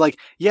Superman's like,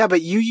 yeah,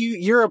 but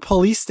you're a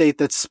police state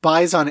that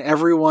spies on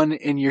everyone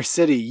in your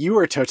city. You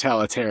are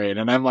totalitarian.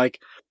 And I'm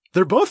like,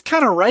 they're both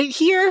kind of right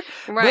here.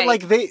 Right. But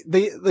like,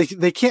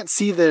 they can't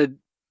see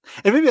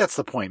and maybe that's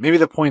the point. Maybe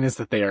the point is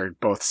that they are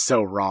both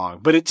so wrong,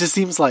 but it just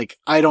seems like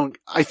I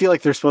feel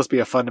like there's supposed to be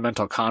a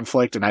fundamental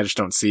conflict and I just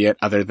don't see it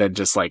other than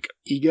just like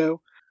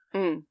ego.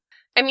 Mm.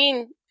 I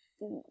mean,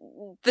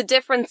 the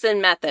difference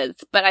in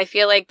methods, but I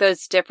feel like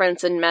those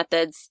difference in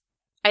methods,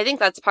 I think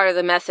that's part of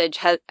the message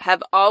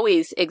have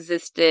always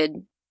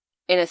existed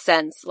in a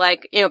sense.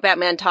 Like,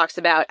 Batman talks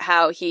about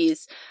how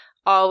he's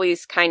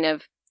always kind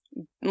of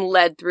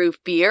led through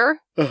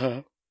fear.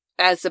 Uh-huh.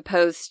 As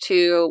opposed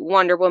to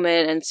Wonder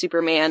Woman and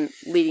Superman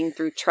leading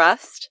through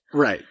trust.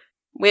 Right.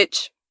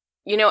 Which,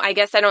 I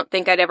guess I don't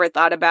think I'd ever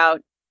thought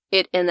about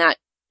it in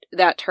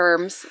that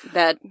terms.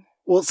 That.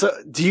 Well, so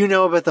do you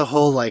know about the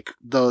whole, like,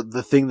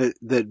 the thing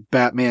that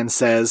Batman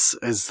says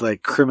is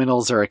like,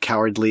 criminals are a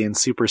cowardly and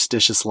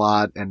superstitious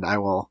lot and I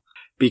will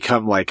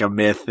become like a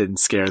myth and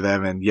scare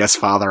them and yes,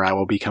 father, I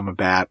will become a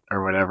bat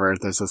or whatever.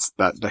 There's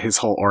his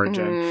whole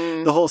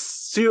origin. The whole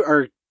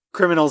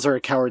criminals are a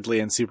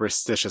cowardly and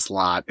superstitious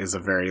lot is a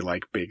very,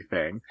 like, big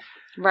thing.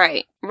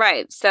 Right.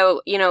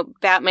 So,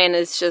 Batman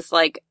is just,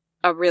 like,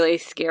 a really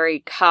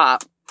scary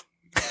cop.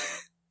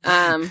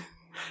 Yeah,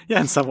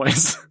 in some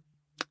ways.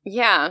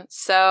 Yeah,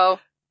 so...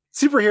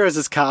 Superheroes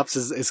as cops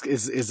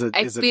is an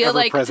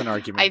ever-present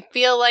argument. I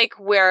feel like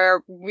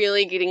we're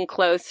really getting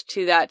close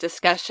to that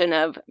discussion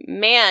of,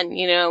 man,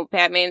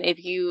 Batman,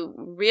 if you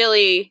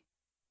really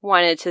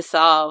wanted to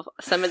solve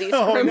some of these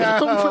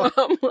criminal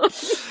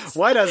problems.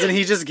 Why doesn't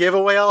he just give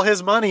away all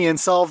his money and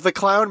solve the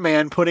clown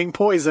man putting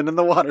poison in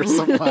the water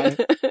supply?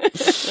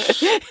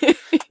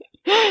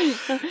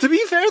 To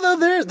be fair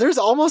though, there's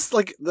almost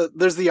like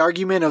there's the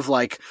argument of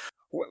like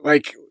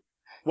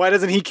why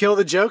doesn't he kill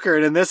the Joker?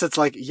 And in this, it's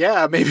like,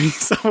 yeah, maybe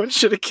someone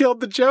should have killed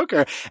the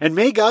Joker. And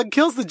Magog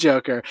kills the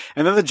Joker.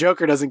 And then the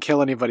Joker doesn't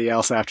kill anybody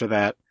else after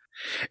that.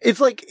 It's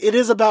like, it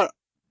is about,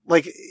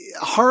 like,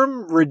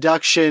 harm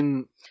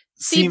reduction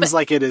seems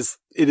like it is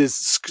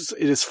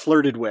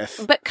flirted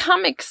with. But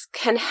comics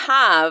can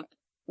have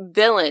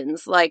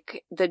villains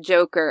like the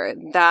Joker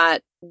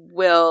that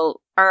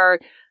are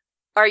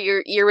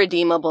your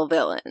irredeemable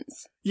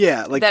villains.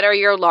 Yeah, like that are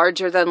your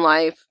larger than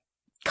life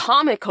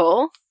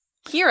comical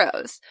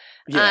heroes.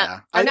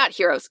 Yeah. Not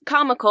heroes,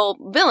 comical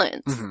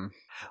villains. Mm-hmm.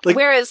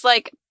 Whereas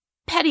like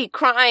petty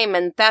crime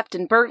and theft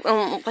and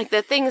like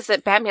the things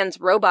that Batman's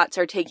robots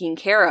are taking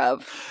care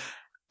of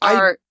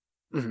are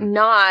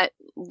not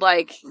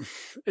like...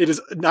 It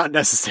is not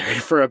necessary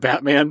for a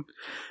Batman.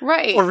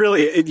 Right. Or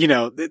really,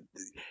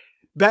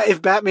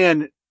 if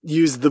Batman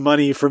used the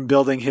money from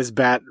building his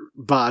bat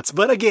bots,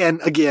 but again,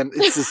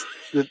 it's just...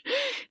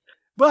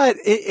 But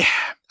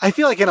I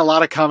feel like in a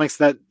lot of comics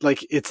that,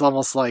 like, it's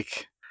almost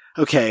like,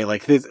 okay,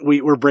 like,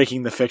 we're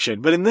breaking the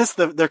fiction. But in this,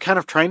 they're kind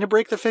of trying to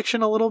break the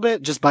fiction a little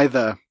bit, just by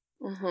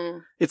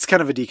it's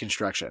kind of a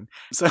deconstruction.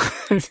 So,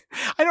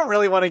 I don't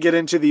really want to get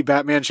into the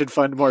Batman should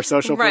fund more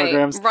social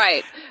programs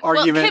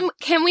argument. Well,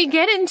 can we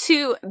get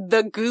into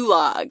the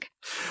Gulag?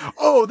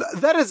 Oh,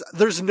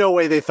 there's no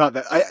way they thought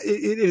that.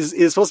 It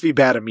is supposed to be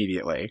bad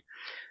immediately.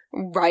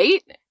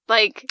 Right?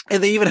 Like.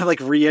 And they even have,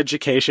 like,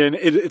 re-education.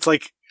 It's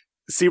like,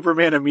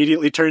 Superman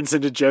immediately turns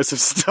into Joseph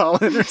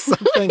Stalin or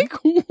something. Like,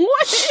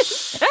 what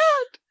is that?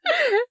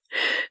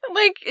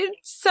 Like,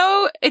 it's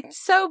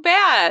so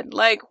bad.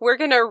 Like, we're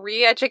gonna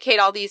re-educate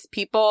all these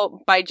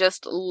people by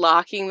just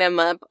locking them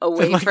up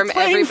away from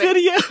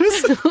everybody.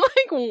 Videos.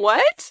 Like,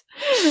 what?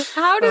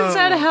 How does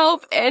that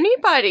help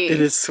anybody? It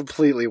is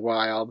completely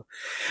wild.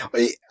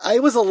 I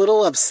was a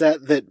little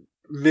upset that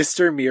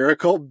Mr.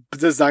 Miracle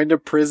designed a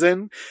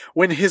prison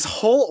when his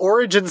whole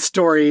origin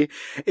story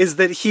is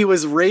that he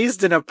was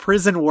raised in a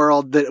prison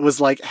world that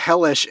was like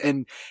hellish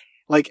and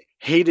like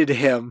hated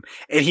him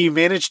and he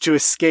managed to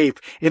escape.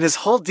 And his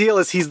whole deal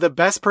is he's the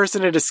best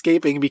person at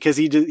escaping because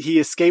he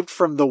escaped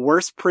from the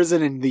worst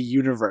prison in the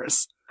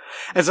universe.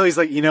 And so he's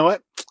like, you know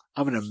what?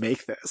 I'm going to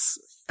make this.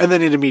 And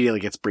then it immediately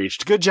gets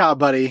breached. Good job,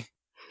 buddy.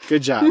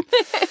 Good job.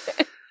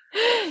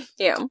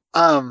 Yeah.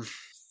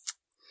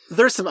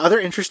 There's some other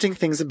interesting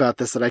things about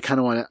this that I kind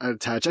of want to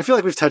touch. I feel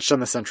like we've touched on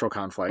the central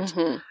conflict.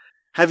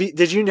 Mm-hmm.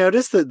 Did you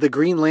notice that the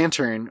Green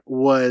Lantern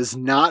was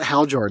not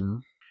Hal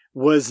Jordan,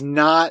 was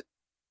not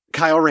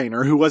Kyle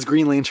Rayner, who was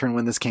Green Lantern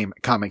when this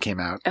comic came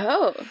out,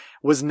 Oh.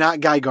 was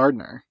not Guy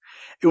Gardner.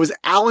 It was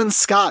Alan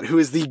Scott, who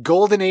is the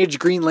Golden Age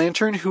Green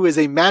Lantern, who is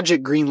a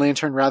magic Green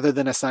Lantern rather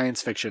than a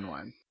science fiction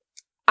one.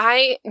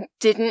 I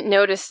didn't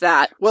notice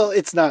that. Well,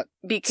 it's not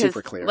because,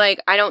 super clear.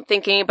 Like, I don't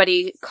think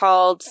anybody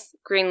called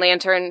Green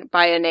Lantern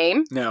by a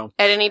name No.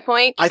 at any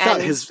point. I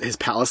thought his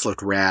palace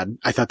looked rad.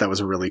 I thought that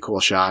was a really cool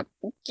shot.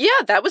 Yeah,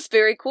 that was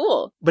very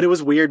cool. But it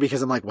was weird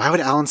because I'm like, why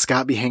would Alan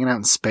Scott be hanging out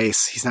in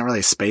space? He's not really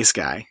a space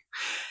guy.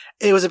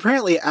 It was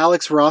apparently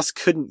Alex Ross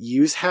couldn't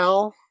use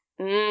Hal.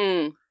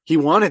 He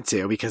wanted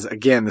to because,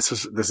 again, this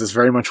is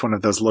very much one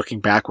of those looking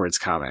backwards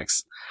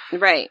comics.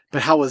 Right.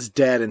 But Hal was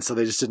dead, and so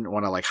they just didn't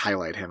want to like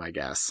highlight him, I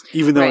guess,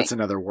 even though it's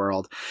another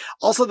world.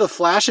 Also, the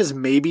Flash is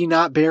maybe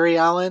not Barry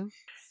Allen.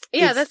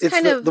 Yeah, it's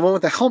the one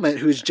with the helmet,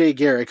 who's Jay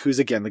Garrick, who's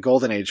again the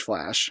Golden Age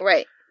Flash.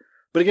 Right.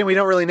 But again, we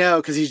don't really know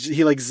because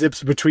he like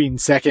zips between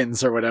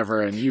seconds or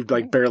whatever, and you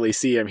like barely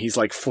see him. He's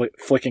like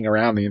flicking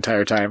around the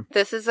entire time.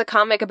 This is a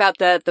comic about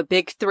the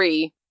big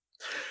three.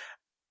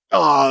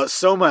 Oh,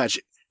 so much.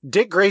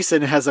 Dick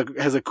Grayson has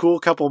a cool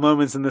couple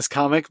moments in this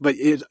comic, but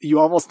you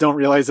almost don't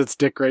realize it's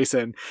Dick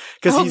Grayson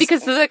because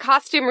of the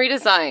costume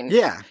redesign.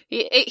 Yeah,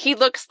 he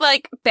looks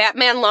like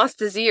Batman lost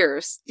his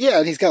ears. Yeah,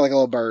 and he's got like a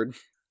little bird.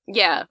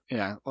 Yeah.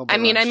 Yeah. I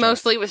mean, I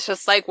mostly was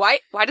just like, why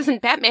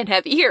doesn't Batman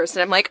have ears?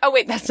 And I'm like, oh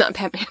wait, that's not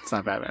Batman. It's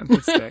not Batman.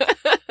 It's Dick.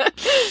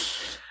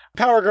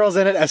 Power Girl's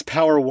in it as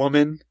Power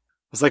Woman. I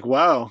was like,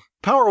 wow.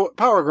 Power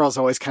Girl's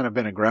always kind of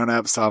been a grown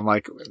up, so I'm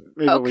like,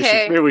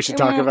 maybe we should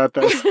talk about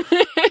this.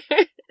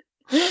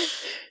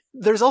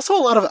 There's also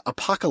a lot of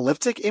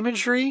apocalyptic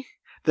imagery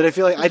that I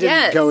feel like I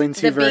didn't go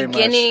into very much.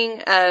 The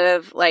beginning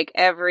of like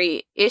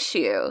every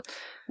issue,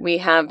 we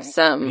have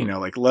some,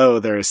 like lo,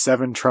 there's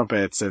 7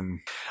 trumpets,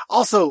 and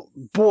also,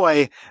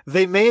 boy,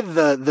 they made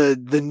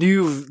the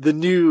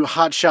new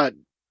hotshot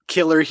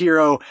killer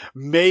hero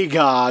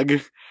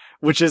Magog,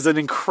 which is an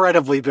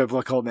incredibly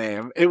biblical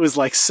name. It was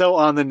like so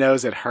on the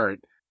nose it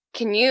hurt.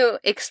 Can you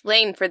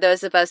explain for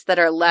those of us that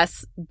are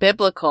less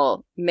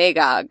biblical,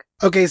 Magog?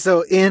 Okay,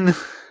 so in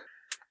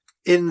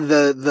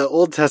the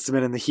Old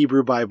Testament, in the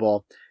Hebrew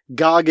Bible,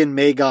 Gog and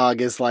Magog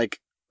is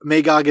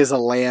a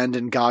land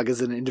and Gog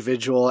is an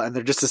individual, and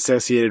they're just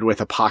associated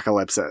with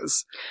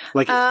apocalypses.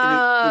 Like, you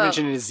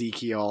mentioned in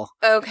Ezekiel.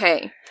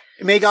 Okay.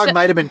 Magog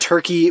might have been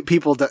Turkey.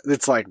 People,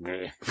 it's like,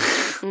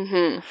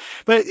 mm-hmm.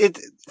 But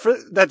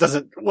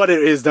what it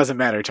is doesn't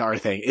matter to our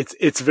thing.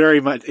 It's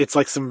very much, it's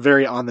like some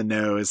very on the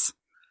nose.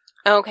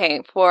 Okay,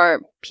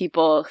 for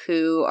people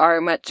who are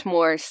much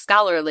more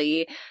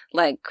scholarly,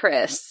 like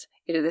Chris,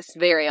 it is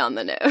very on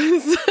the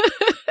nose.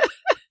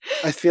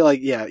 I feel like,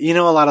 yeah,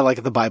 a lot of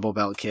like the Bible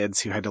Belt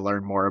kids who had to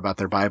learn more about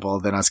their Bible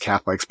than us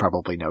Catholics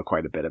probably know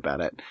quite a bit about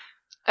it.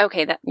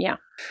 Okay, yeah.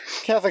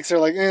 Catholics are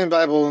like,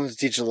 Bible,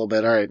 teach a little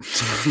bit. All right,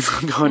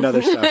 go into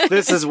other stuff.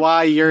 This is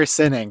why you're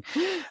sinning.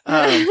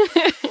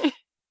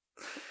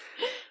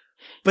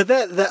 But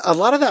that a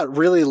lot of that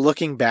really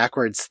looking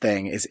backwards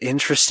thing is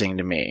interesting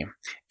to me.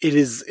 It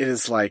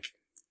is like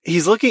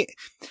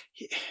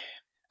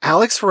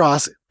Alex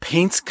Ross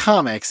paints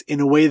comics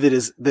in a way that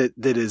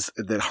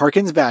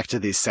harkens back to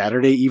these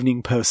Saturday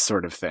Evening Post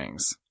sort of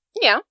things.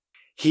 Yeah.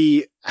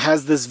 He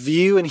has this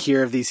view in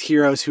here of these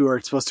heroes who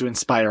are supposed to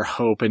inspire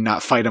hope and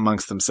not fight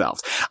amongst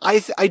themselves.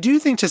 I do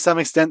think to some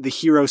extent the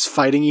heroes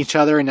fighting each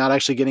other and not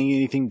actually getting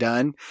anything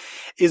done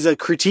is a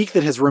critique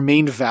that has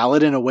remained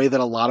valid in a way that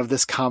a lot of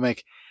this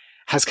comic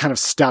has kind of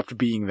stopped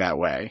being that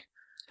way.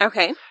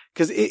 Okay.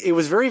 Because it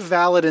was very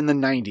valid in the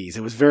 90s.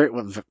 It was very,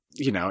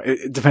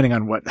 depending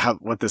on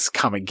what this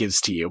comic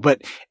gives to you,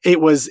 but it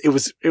was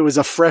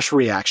a fresh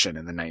reaction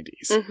in the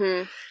 90s.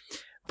 Mm-hmm.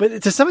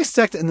 But to some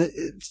extent in the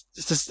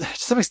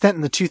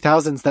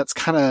 2000s, that's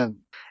kind of,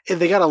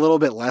 they got a little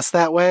bit less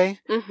that way.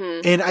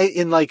 Mm-hmm.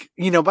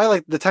 And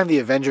by the time the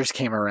Avengers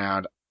came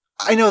around,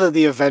 I know that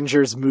the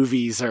Avengers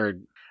movies are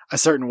a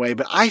certain way,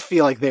 but I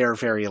feel like they are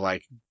very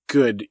like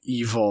good,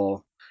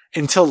 evil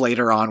until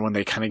later on when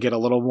they kind of get a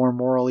little more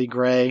morally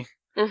gray.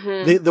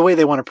 Mm-hmm. The way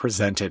they want to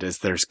present it is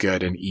there's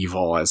good and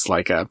evil as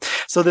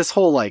so this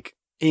whole like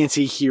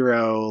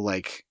anti-hero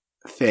like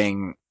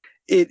thing,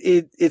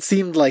 it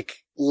seemed like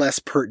less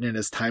pertinent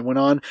as time went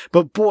on.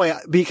 But boy,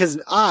 because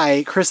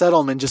Chris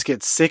Edelman, just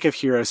get sick of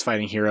heroes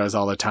fighting heroes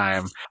all the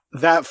time,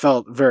 that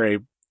felt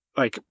very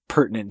like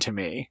pertinent to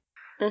me.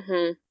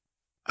 Mm-hmm.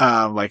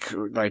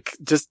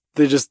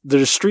 They're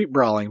just street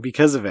brawling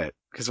because of it.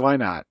 Because why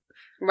not?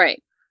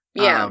 Right.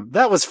 Yeah.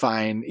 That was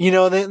fine.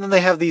 Then they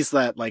have these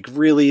that like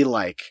really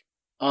like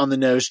on the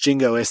nose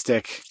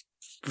jingoistic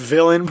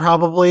villain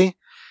probably.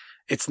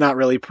 It's not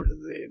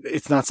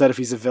said if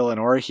he's a villain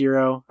or a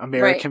hero.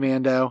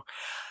 Commando.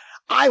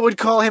 I would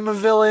call him a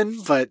villain,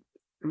 but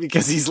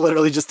because he's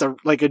literally just a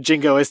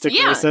jingoistic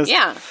racist.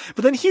 Yeah.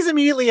 But then he's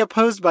immediately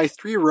opposed by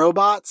 3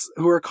 robots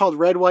who are called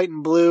Red, White,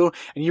 and Blue,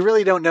 and you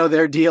really don't know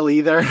their deal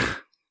either.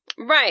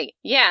 Right.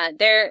 Yeah.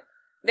 There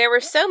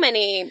were so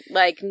many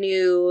like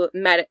new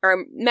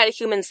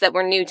metahumans that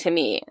were new to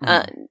me.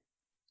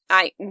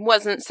 I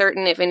wasn't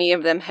certain if any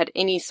of them had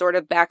any sort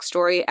of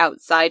backstory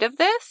outside of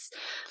this.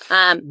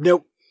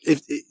 Nope.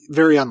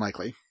 Very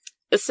unlikely.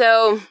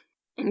 So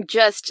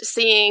just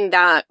seeing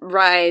that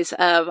rise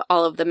of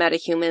all of the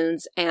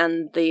metahumans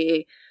and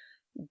the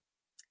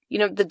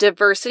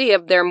diversity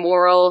of their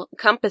moral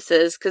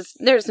compasses, because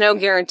there's no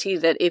guarantee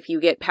that if you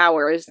get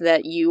powers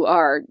that you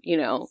are,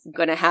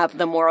 going to have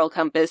the moral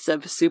compass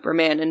of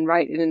Superman and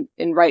right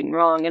and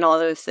wrong and all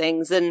those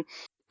things. And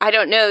I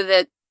don't know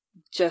that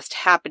just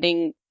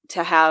happening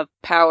to have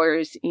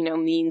powers,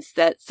 means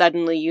that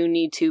suddenly you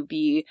need to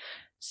be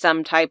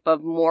some type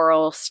of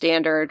moral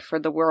standard for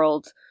the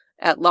world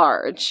at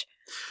large.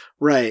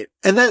 Right.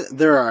 And then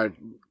there are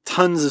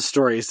tons of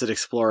stories that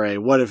explore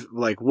what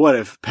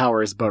if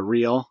power is but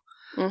real?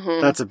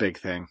 Mm-hmm. That's a big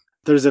thing.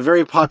 There's a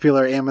very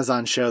popular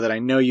Amazon show that I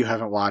know you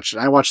haven't watched.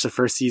 I watched the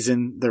first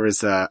season. There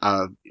was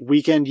a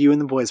weekend you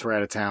and the boys were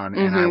out of town,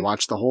 and I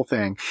watched the whole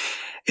thing.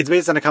 It's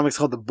based on a comics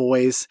called The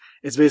Boys.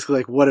 It's basically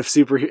like, what if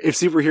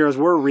superheroes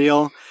were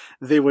real,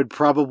 they would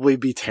probably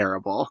be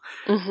terrible.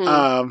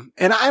 Mm-hmm.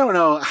 And I don't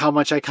know how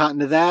much I caught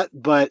into that,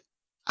 but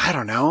I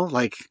don't know,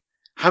 like,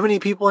 how many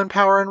people in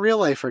power in real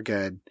life are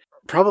good?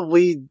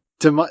 Probably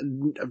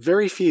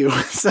very few.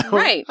 So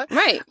right.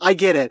 I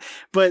get it,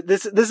 but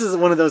this is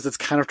one of those that's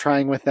kind of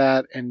trying with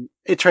that, and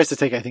it tries to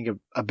take, I think,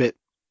 a bit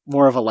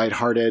more of a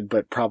lighthearted,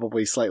 but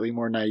probably slightly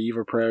more naive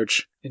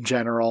approach in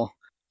general.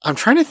 I'm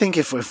trying to think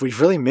if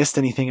we've really missed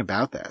anything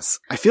about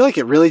this. I feel like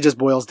it really just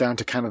boils down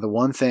to kind of the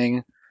one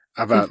thing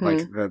about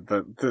like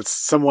the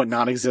somewhat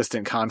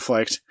non-existent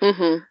conflict.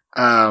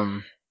 Mm-hmm.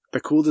 The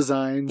cool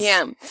designs.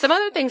 Yeah. Some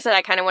other things that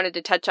I kind of wanted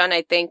to touch on,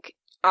 I think,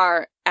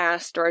 are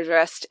asked or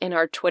addressed in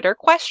our Twitter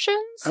questions.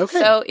 Okay.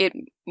 So it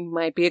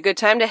might be a good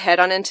time to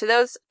head on into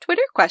those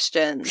Twitter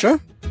questions.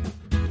 Sure.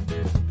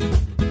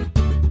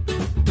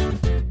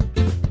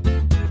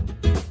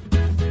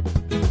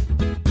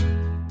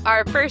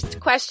 Our first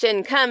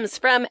question comes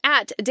from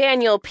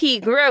 @Daniel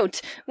P.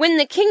 Grote. When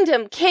the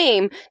kingdom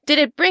came, did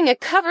it bring a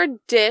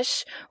covered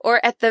dish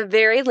or at the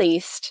very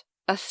least,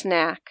 a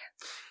snack?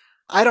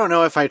 I don't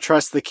know if I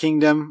trust the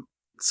kingdom's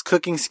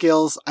cooking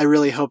skills. I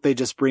really hope they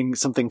just bring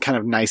something kind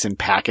of nice and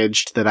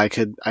packaged that I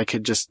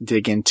could just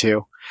dig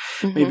into.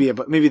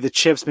 Mm-hmm. Maybe the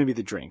chips, maybe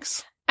the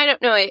drinks. I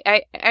don't know.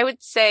 I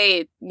would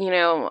say,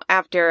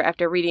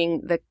 after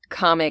reading the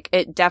comic,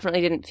 it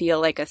definitely didn't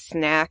feel like a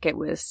snack. It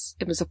was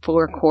a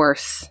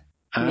 4-course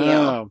meal.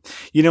 Oh,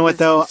 you know what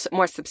though? It's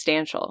more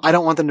substantial. I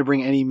don't want them to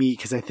bring any meat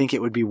because I think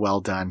it would be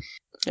well done.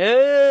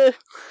 You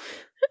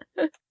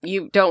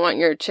don't want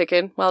your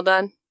chicken well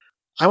done?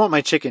 I want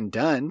my chicken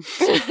done.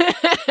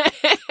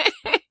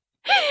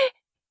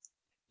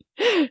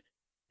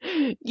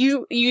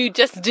 You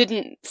just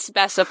didn't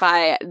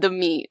specify the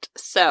meat,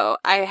 so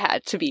I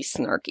had to be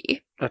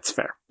snarky. That's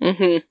fair.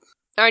 Mm-hmm.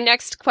 Our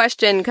next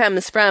question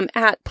comes from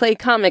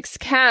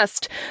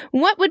 @PlayComicsCast.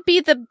 What would be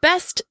the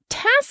best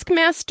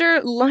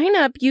Taskmaster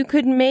lineup you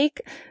could make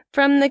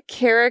from the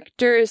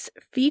characters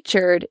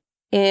featured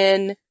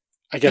in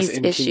these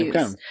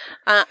issues?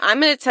 I'm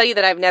going to tell you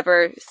that I've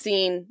never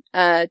seen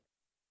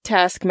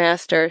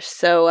Taskmaster,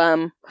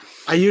 so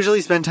I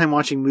usually spend time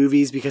watching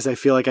movies because I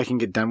feel like I can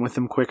get done with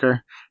them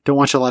quicker. Don't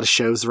watch a lot of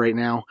shows right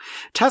now.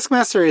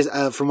 Taskmaster is,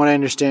 from what I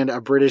understand, a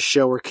British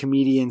show where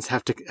comedians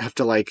have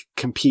to like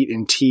compete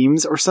in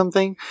teams or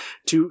something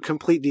to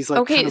complete these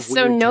like kind of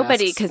so weird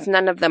nobody, tasks. Because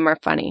none of them are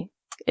funny.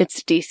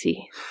 It's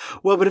DC.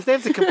 Well, but if they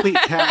have to complete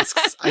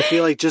tasks, I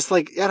feel like just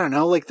like, I don't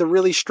know, like the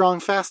really strong,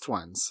 fast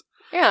ones.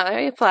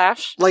 Yeah,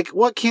 Flash. Like,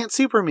 what can't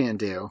Superman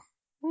do?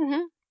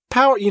 Mm-hmm.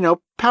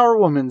 Power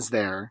Woman's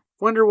there.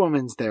 Wonder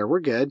Woman's there.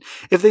 We're good.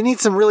 If they need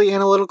some really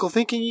analytical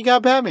thinking, you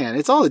got Batman.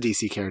 It's all the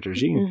DC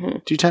characters. You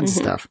can do tons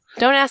of stuff.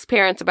 Don't ask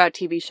parents about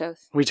TV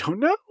shows. We don't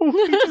know. We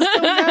just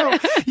don't know.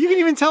 You can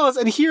even tell us,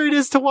 and here it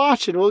is to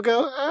watch, and we'll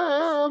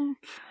go,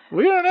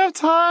 we don't have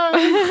time.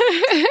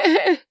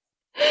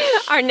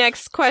 Our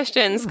next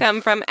questions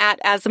come from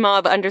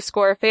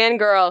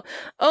 @Asimov_fangirl.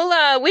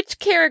 Ola, which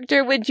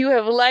character would you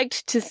have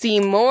liked to see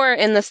more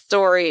in the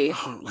story?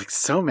 Oh, like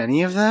so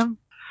many of them?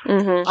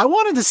 Mm-hmm. I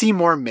wanted to see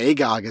more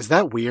Magog. Is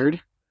that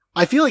weird?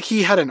 I feel like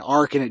he had an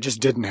arc and it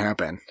just didn't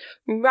happen.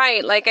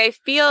 Right. Like, I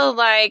feel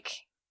like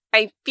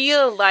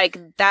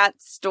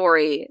that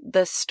story,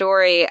 the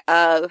story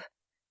of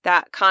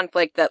that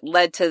conflict that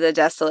led to the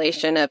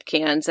desolation of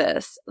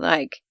Kansas,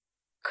 like,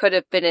 could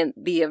have been in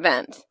the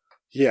event.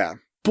 Yeah.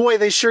 Boy,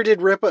 they sure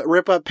did rip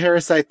up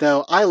Parasite,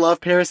 though. I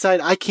love Parasite.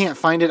 I can't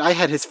find it. I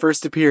had his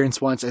first appearance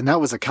once, and that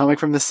was a comic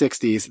from the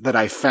 60s that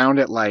I found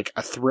at like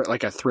a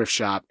thrift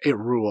shop. It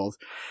ruled.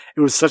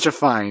 It was such a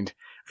find.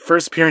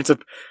 First appearance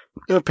of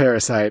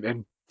Parasite,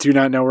 and do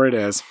not know where it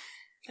is.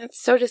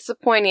 That's so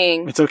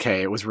disappointing. It's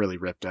okay. It was really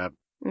ripped up.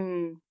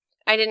 I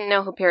didn't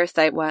know who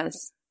Parasite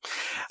was.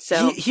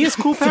 So he has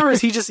cool powers.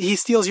 He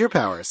steals your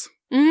powers.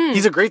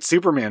 He's a great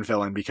Superman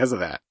villain because of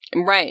that.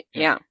 Right.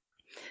 Yeah.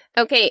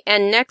 Okay,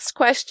 and next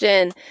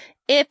question.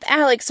 If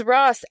Alex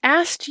Ross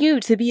asked you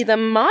to be the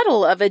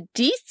model of a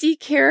DC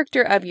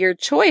character of your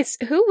choice,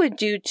 who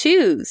would you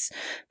choose?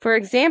 For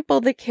example,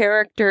 the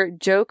character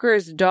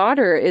Joker's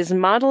daughter is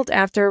modeled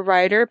after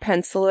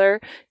writer-penciler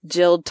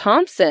Jill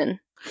Thompson.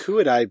 Who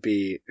would I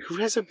be? Who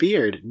has a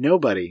beard?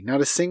 Nobody.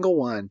 Not a single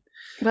one.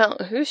 Well,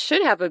 who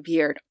should have a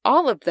beard?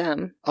 All of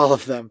them. All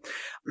of them.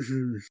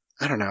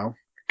 I don't know.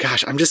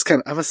 Gosh, I'm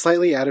a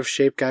slightly out of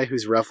shape guy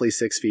who's roughly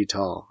 6 feet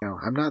tall. No,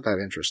 I'm not that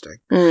interesting.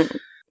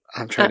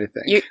 I'm trying to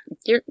think.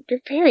 You're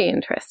very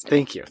interesting.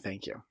 Thank you.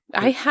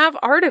 I have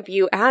art of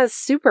you as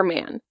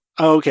Superman.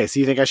 Oh, okay. So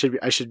you think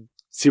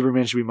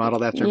Superman should be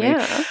modeled after me?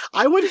 Yeah.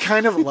 I would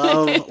kind of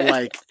love,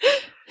 like,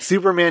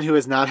 Superman who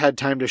has not had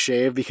time to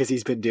shave because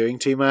he's been doing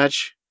too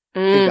much. I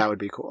think that would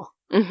be cool.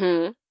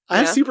 Mm-hmm. I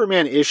have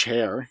Superman-ish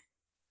hair.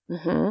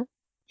 Mm-hmm.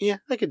 Yeah,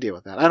 I could deal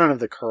with that. I don't have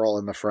the curl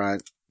in the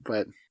front,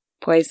 but...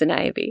 Poison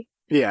ivy.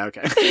 Yeah,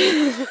 okay.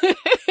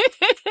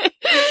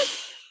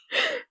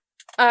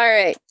 All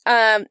right.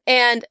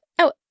 And,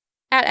 at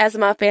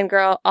Asimov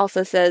Fangirl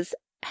also says,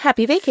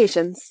 happy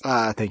vacations.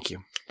 Thank you.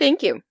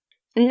 Thank you.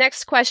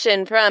 Next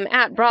question from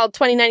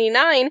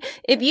 @Brawl2099.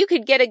 If you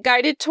could get a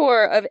guided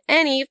tour of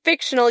any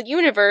fictional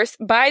universe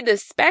by the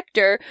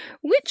Spectre,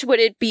 which would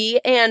it be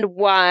and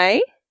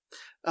why?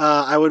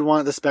 I would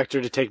want the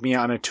Spectre to take me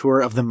on a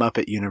tour of the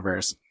Muppet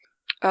universe.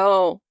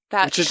 Oh,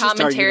 that Which is just our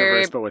commentary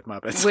universe, but with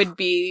Muppets. would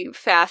be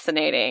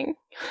fascinating.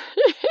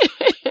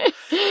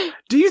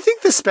 Do you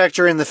think the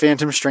Spectre and the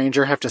Phantom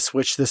Stranger have to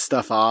switch this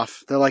stuff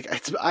off? They're like,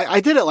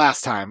 I did it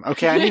last time.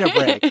 Okay, I need a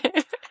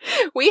break.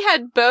 We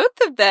had both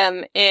of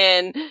them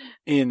in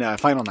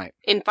Final Night.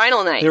 In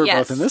Final Night, They were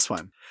yes. both in this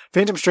one.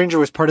 Phantom Stranger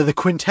was part of the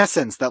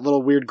Quintessence, that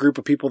little weird group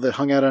of people that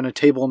hung out on a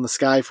table in the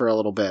sky for a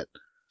little bit.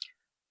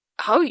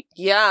 Oh,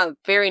 yeah.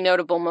 Very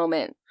notable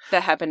moment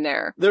that happened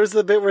there. There was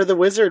the bit where the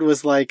wizard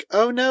was like,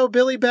 oh no,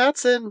 Billy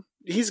Batson.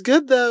 He's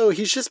good though.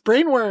 He's just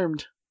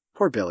brainwormed.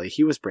 Poor Billy.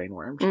 He was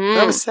brainwormed.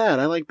 That was sad.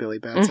 I like Billy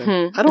Batson.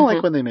 Mm-hmm, I don't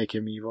like when they make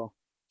him evil.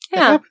 It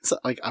Yeah. happens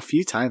like a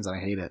few times and I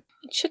hate it.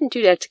 You shouldn't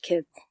do that to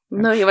kids.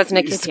 No, he wasn't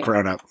a kid He's here.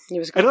 grown up. He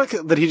was I like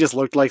that he just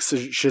looked like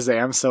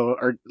Shazam,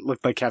 or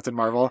looked like Captain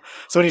Marvel.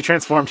 So when he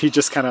transformed, he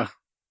just kind of...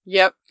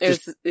 Yep. It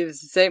was the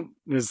same.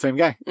 It was the same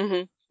guy.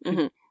 Mm-hmm.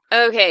 Mm-hmm.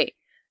 Okay.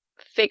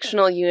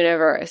 Fictional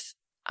universe.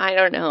 I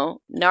don't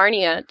know.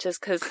 Narnia,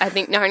 just because I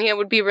think Narnia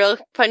would be real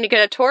fun to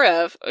get a tour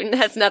of. It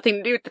has nothing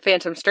to do with the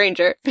Phantom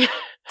Stranger.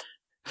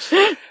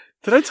 Did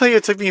I tell you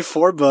it took me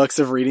 4 books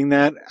of reading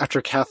that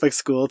after Catholic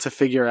school to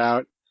figure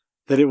out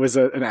that it was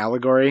an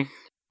allegory?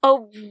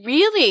 Oh,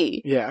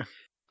 really? Yeah.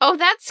 Oh,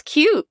 that's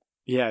cute.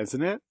 Yeah,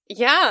 isn't it?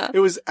 Yeah. It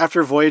was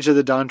after Voyage of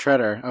the Dawn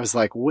Treader. I was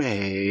like,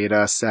 wait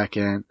a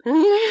second.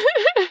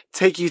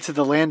 Take you to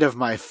the land of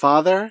my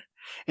father?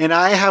 And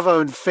I have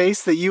a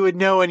face that you would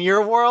know in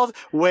your world?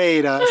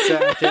 Wait a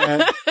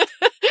second.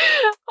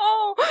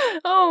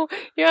 Oh,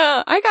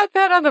 yeah. I got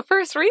that on the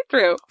first read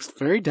through. It's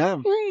very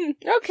dumb.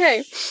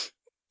 Okay.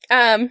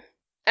 All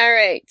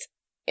right.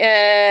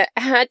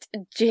 At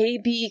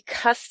JB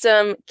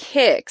Custom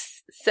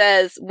Kicks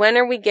says, when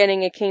are we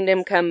getting a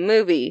Kingdom Come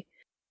movie?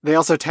 They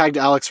also tagged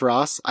Alex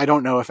Ross. I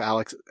don't know if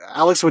Alex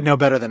would know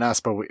better than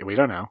us, but we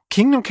don't know.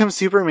 Kingdom Come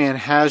Superman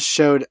has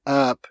showed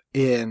up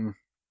in,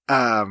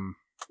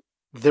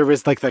 there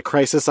was like the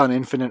Crisis on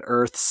Infinite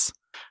Earths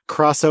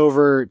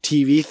crossover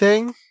TV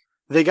thing.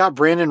 They got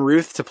Brandon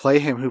Routh to play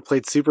him, who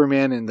played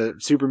Superman in the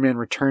Superman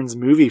Returns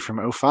movie from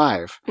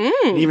 2005. He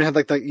even had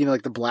like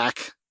the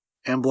black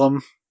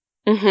emblem.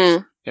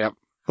 Mm-hmm. Yep. A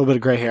little bit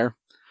of gray hair.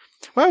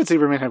 Why would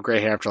Superman have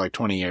gray hair after like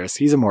 20 years?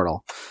 He's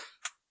immortal.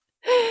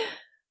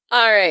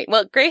 All right.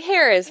 Well, gray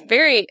hair is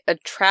very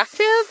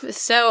attractive,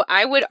 so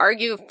I would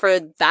argue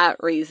for that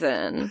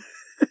reason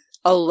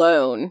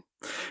alone.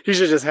 You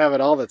should just have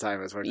it all the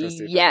time, is what Christy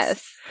thinks.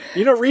 Yes.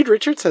 You know, Reed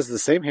Richards has the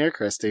same hair,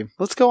 Christy.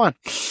 Let's go on.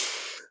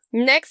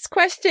 Next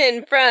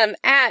question from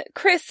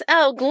 @Chris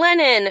L.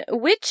 Glennon.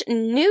 Which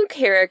new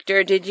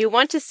character did you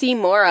want to see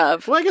more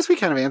of? Well, I guess we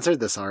kind of answered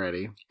this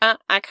already.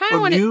 I kind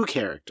of wanted... new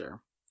character.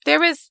 There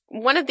was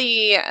one of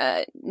the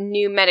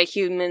new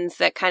metahumans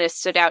that kind of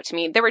stood out to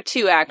me. There were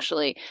 2,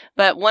 actually.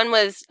 But one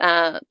was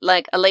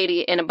like a lady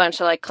in a bunch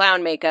of like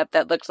clown makeup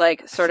that looked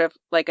like sort of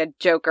like a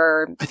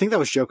Joker. I think that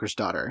was Joker's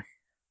daughter.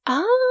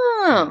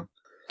 Oh.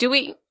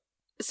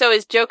 So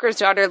is Joker's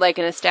daughter like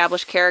an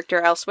established character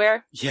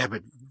elsewhere? Yeah,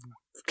 but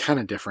kind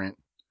of different.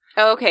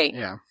 Oh, okay.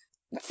 Yeah.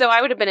 So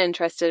I would have been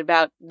interested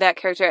about that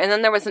character. And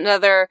then there was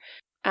another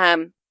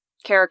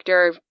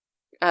character,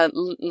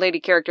 lady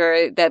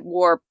character that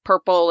wore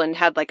purple and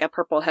had like a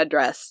purple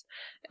headdress.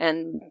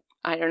 And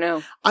I don't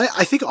know.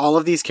 I think all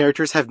of these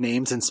characters have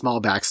names and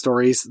small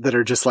backstories that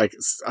are just like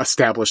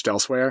established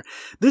elsewhere.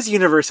 This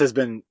universe has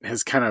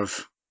kind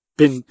of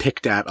been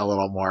picked at a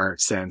little more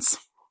since.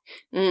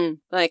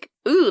 Like,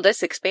 ooh,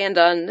 let's expand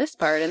on this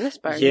part and this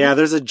part. Yeah,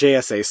 there's a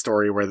JSA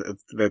story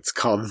that's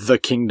called The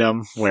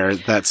Kingdom, where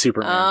that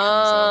Superman comes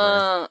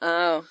over.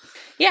 Oh.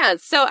 Yeah,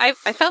 so I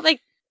felt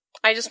like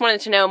I just wanted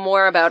to know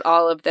more about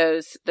all of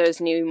those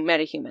new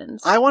metahumans.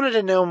 I wanted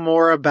to know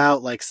more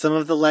about like some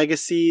of the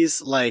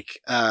legacies, like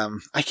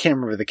I can't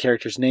remember the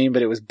character's name,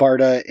 but it was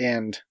Barda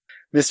and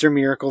Mr.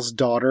 Miracle's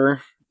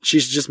daughter.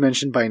 She's just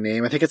mentioned by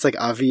name. I think it's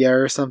like Avia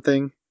or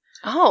something.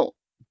 Oh,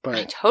 but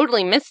I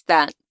totally missed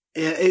that.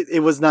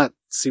 It was not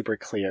super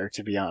clear,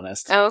 to be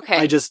honest. Oh, okay.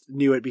 I just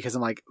knew it because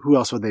I'm like, who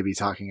else would they be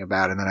talking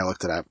about? And then I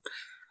looked it up.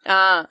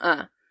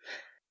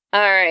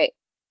 All right.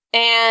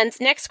 And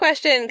next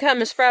question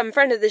comes from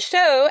friend of the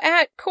show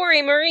at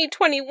Corey Marie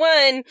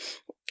 21.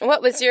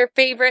 What was your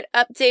favorite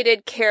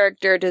updated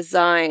character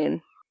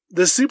design?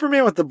 The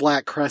Superman with the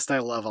black crest I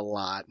love a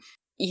lot.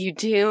 You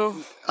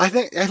do? I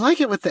think I like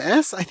it with the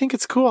S. I think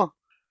it's cool.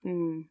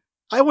 Mm.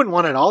 I wouldn't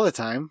want it all the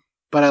time,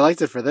 but I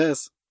liked it for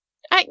this.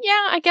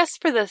 I guess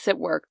for this it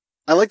worked.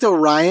 I liked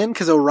Orion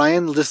because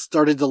Orion just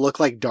started to look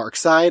like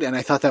Darkseid, and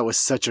I thought that was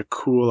such a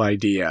cool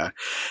idea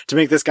to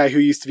make this guy who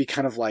used to be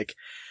kind of like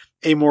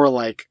a more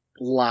like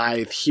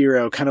lithe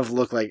hero kind of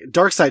look like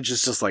Darkseid,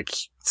 just like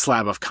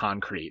slab of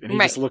concrete, and he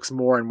just looks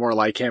more and more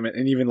like him,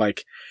 and even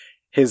like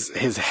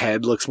his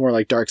head looks more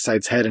like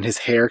Darkseid's head, and his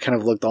hair kind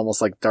of looked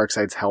almost like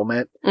Darkseid's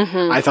helmet.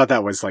 Mm-hmm. I thought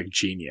that was like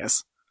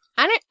genius.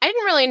 I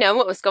didn't really know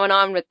what was going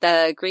on with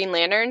the Green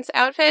Lantern's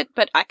outfit,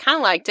 but I kind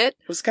of liked it.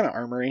 It was kind of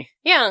armory.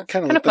 Yeah,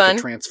 Kind of looked fun. like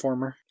a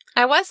Transformer.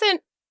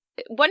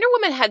 Wonder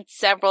Woman had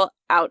several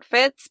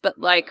outfits, but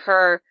like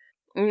her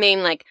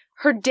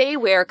day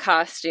wear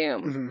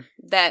costume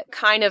that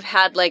kind of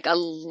had like a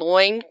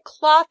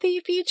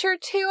loinclothy feature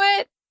to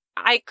it.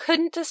 I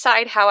couldn't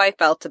decide how I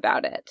felt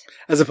about it.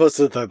 As opposed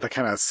to the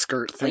kind of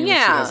skirt thing that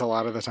she has a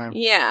lot of the time.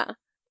 Yeah.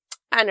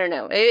 I don't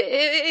know.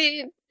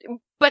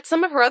 But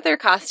some of her other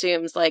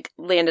costumes like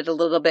landed a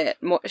little bit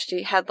more.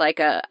 She had like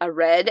a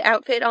red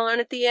outfit on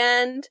at the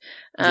end.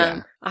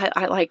 I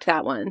liked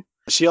that one.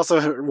 She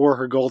also wore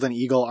her golden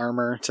eagle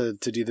armor to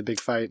do the big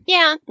fight.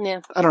 Yeah.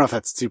 I don't know if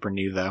that's super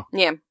new though.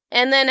 Yeah.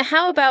 And then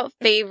how about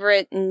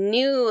favorite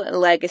new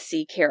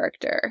legacy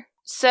character?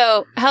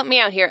 So help me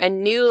out here. A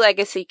new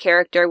legacy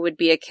character would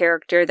be a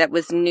character that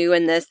was new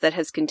in this that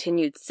has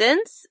continued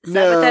since? Is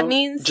that what that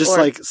means? Just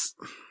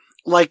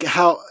like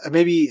how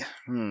maybe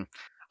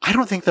I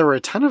don't think there were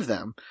a ton of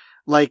them.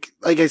 Like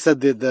I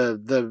said,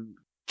 the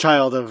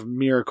child of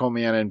Miracle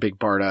Man and Big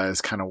Barda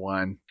is kind of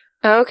one.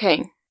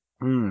 Okay.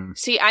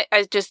 See, I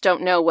just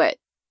don't know what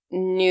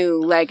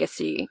new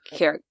legacy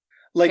character.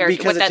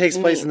 Because it takes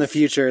place in the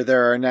future,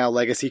 there are now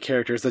legacy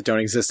characters that don't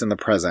exist in the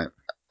present.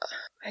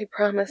 I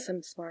promise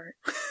I'm smart.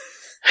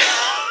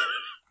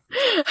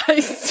 I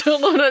still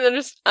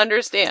don't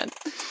understand.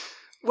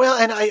 Well,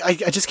 and I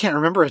just can't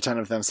remember a ton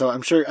of them, so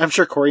I'm sure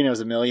Corey knows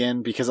a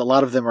million, because a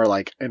lot of them are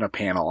like in a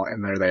panel,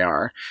 and there they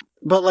are.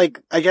 But like,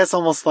 I guess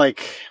almost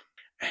like,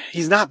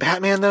 he's not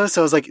Batman though,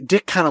 so it's like,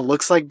 Dick kind of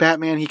looks like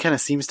Batman, he kind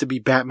of seems to be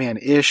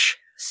Batman-ish.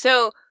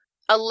 So,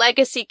 a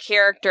legacy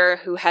character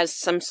who has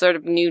some sort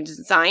of new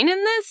design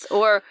in this,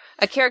 or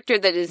a character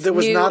that is there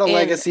was new not a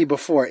legacy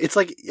before. It's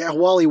like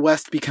Wally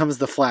West becomes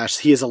the Flash.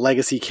 He is a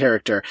legacy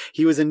character.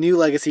 He was a new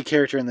legacy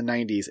character in the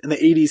 90s. In the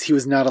 80s, he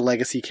was not a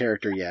legacy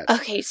character yet.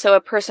 Okay, so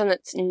a person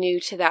that's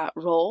new to that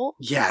role?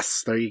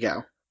 Yes, there you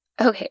go.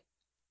 Okay.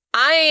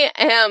 I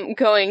am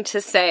going to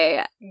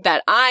say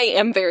that I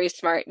am very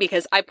smart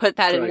because I put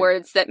that in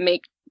words that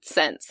make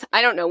sense.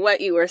 I don't know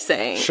what you were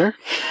saying. Sure.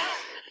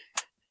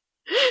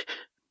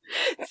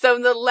 So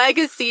the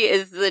legacy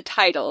is the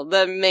title,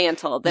 the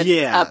mantle that's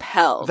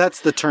upheld.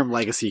 That's the term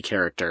legacy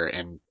character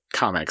in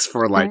comics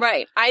for like...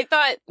 Right. I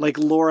thought... Like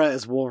Laura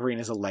as Wolverine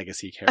is a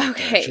legacy character.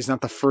 Okay. She's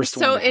not the first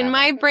one So in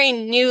my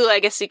brain, new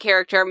legacy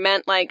character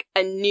meant like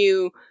a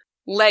new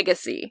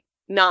legacy,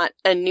 not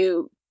a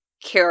new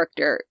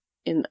character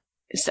in...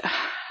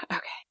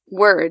 okay.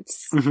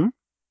 Words. Mm-hmm.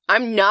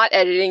 I'm not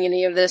editing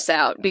any of this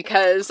out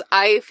because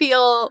I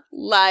feel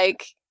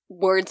like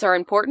words are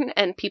important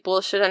and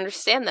people should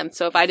understand them.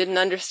 So if I didn't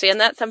understand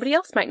that, somebody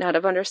else might not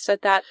have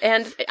understood that.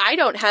 And I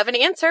don't have an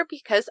answer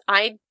because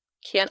I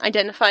can't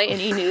identify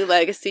any new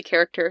legacy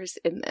characters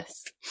in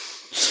this.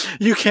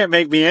 You can't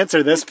make me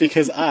answer this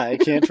because I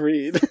can't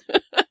read.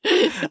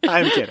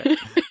 I'm kidding.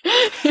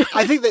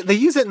 I think that they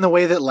use it in the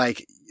way that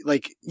like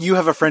you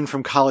have a friend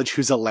from college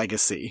who's a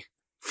legacy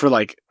for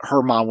like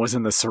her mom was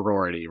in the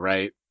sorority,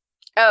 right?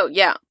 Oh,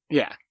 yeah.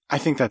 Yeah. I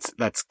think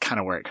that's kind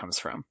of where it comes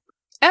from.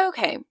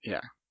 Okay.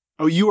 Yeah.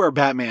 Oh, you are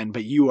Batman,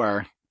 but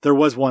there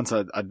was once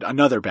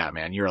another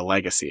Batman. You're a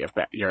legacy of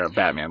you're a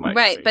Batman legacy.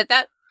 Right, but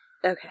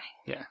okay.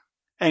 Yeah.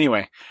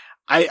 Anyway,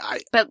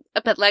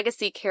 But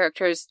legacy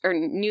characters or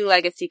new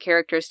legacy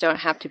characters don't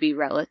have to be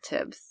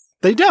relatives.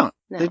 They don't.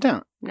 No. They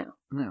don't. No.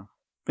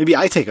 Maybe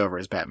I take over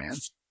as Batman.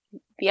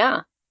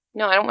 Yeah.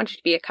 No, I don't want you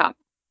to be a cop.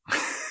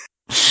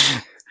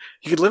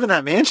 You could live in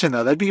that mansion,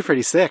 though. That'd be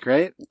pretty sick,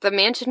 right? The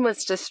mansion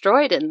was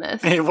destroyed in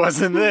this. It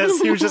wasn't this.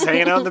 He was just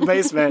hanging out in the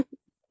basement.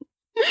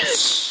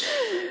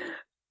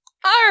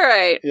 All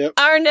right. Yep.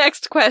 Our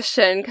next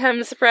question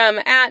comes from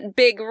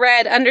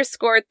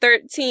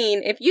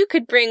 @BigRed_13. If you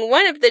could bring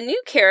one of the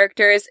new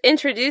characters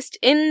introduced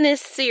in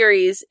this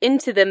series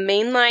into the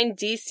mainline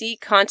DC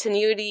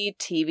continuity,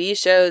 TV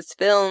shows,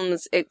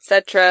 films,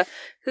 etc.,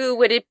 who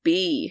would it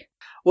be?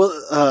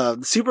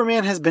 Well,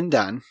 Superman has been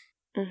done.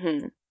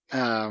 Mm-hmm.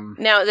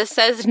 Now, this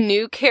says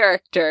new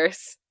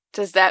characters.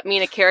 Does that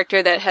mean a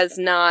character that has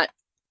not...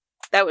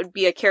 That would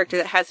be a character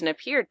that hasn't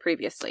appeared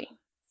previously?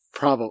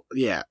 Probably,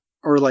 yeah.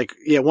 Or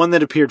one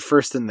that appeared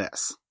first in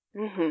this.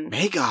 Mm-hmm.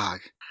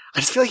 Magog. I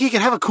just feel like he could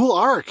have a cool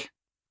arc.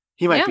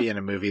 He might be in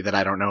a movie that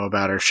I don't know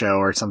about or show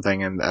or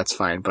something, and that's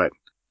fine, but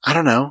I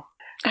don't know.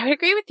 I would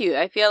agree with you.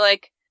 I feel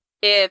like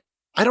if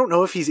I don't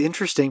know if he's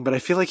interesting, but I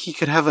feel like he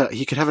could have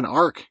an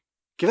arc.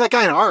 Give that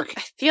guy an arc.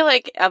 I feel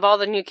like of all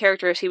the new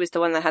characters, he was the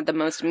one that had the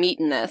most meat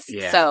in this.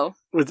 Yeah. So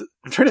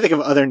I'm trying to think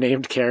of other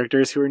named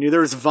characters who are new. There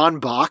was Von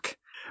Bach,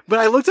 but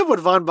I looked up what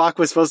Von Bach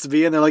was supposed to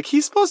be, and they're like,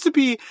 he's supposed to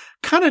be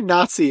kind of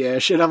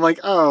Nazi-ish, and I'm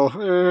like,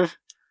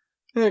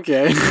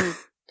 okay. who's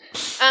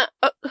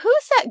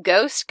that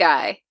ghost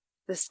guy?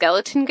 The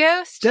skeleton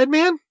ghost? Dead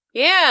Man?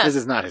 Yeah. This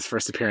is not his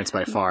first appearance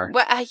by far.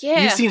 Well,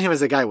 yeah. You've seen him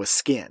as a guy with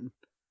skin.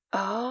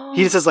 Oh.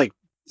 He just has like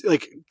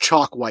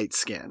chalk white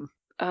skin.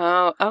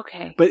 Oh,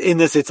 okay. But in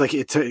this, it's like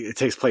it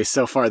takes place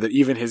so far that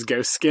even his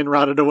ghost skin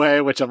rotted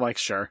away, which I'm like,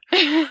 sure.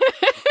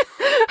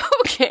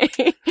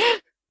 Okay.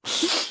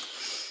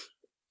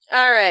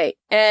 All right.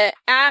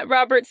 At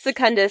Robert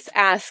Secundus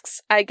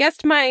asks, I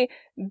guess my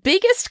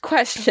biggest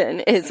question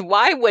is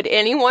why would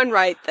anyone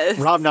write this?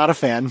 Rob, not a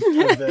fan of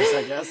this,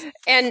 I guess.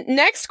 And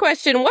next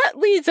question, what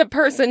leads a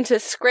person to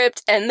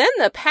script and then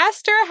the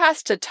pastor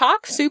has to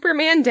talk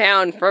Superman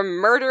down for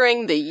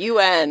murdering the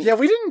UN? Yeah,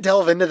 we didn't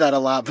delve into that a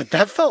lot, but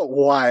that felt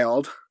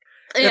wild.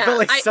 It felt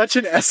like such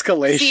an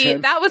escalation. See,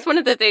 that was one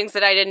of the things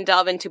that I didn't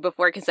delve into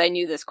before because I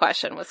knew this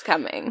question was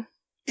coming.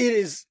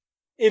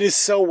 It is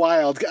so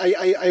wild.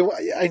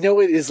 I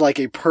know it is like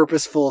a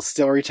purposeful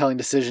storytelling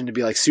decision to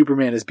be like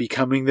Superman is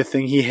becoming the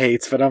thing he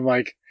hates, but I'm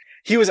like,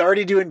 he was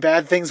already doing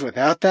bad things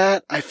without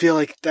that. I feel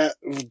like that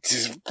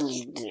just,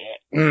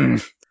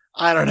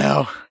 I don't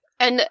know.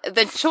 And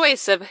the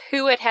choice of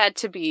who it had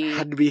to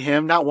be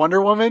him, not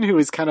Wonder Woman, who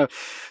is kind of,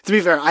 to be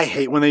fair, I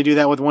hate when they do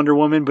that with Wonder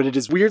Woman, but it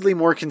is weirdly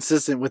more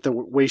consistent with the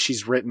way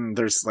she's written.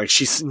 There's like,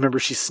 she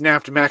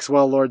snapped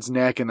Maxwell Lord's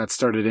neck and that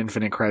started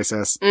Infinite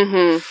Crisis.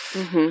 Mm-hmm.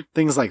 Mm-hmm.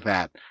 Things like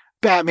that.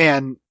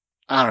 Batman,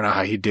 I don't know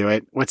how he'd do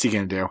it. What's he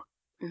gonna do?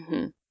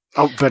 Mm-hmm.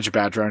 Oh, a bunch of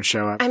bad drones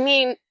show up. I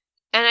mean,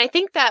 and I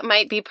think that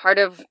might be part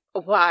of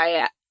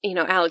why,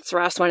 Alex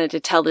Ross wanted to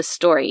tell this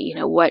story.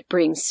 What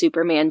brings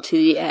Superman to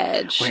the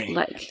edge? Wait,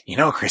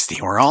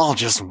 Christy, we're all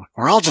just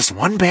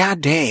one bad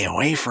day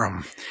away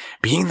from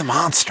being the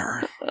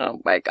monster.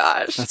 Oh my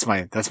gosh. That's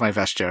my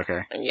best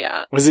Joker.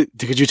 Yeah. Was it,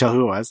 could you tell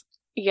who it was?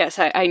 Yes,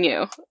 I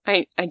knew.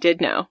 I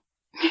did know.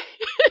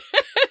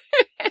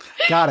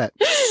 Got it.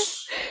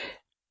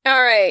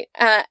 All right.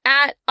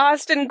 At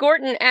Austin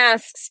Gorton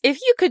asks, if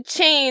you could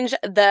change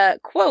the,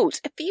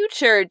 quote,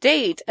 future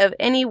date of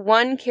any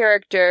one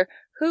character,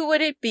 who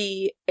would it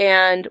be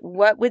and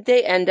what would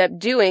they end up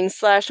doing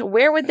 /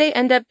 where would they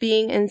end up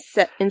being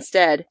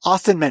instead?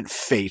 Austin meant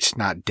fate,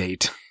 not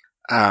date.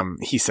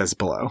 He says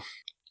below.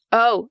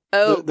 Oh.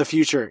 The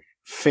future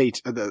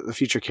fate, the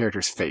future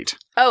character's fate.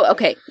 Oh,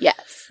 okay.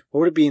 Yes. What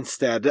would it be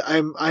instead?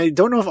 I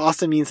don't know if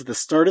Austin means at the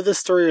start of the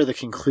story or the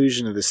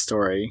conclusion of the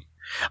story.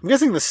 I'm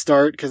guessing the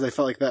start because I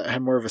felt like that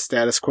had more of a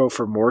status quo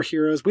for more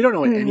heroes. We don't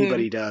know what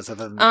anybody does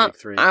other than the big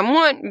three. I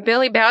want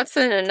Billy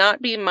Batson to not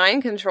be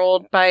mind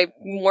controlled by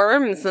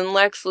worms and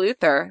Lex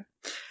Luthor.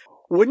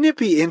 Wouldn't it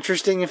be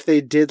interesting if they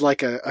did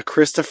like a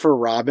Christopher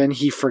Robin,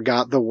 he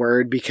forgot the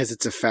word because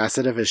it's a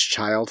facet of his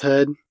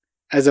childhood,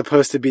 as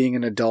opposed to being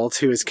an adult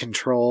who is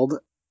controlled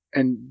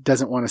and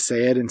doesn't want to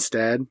say it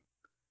instead?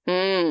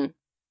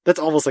 That's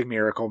almost like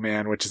Miracle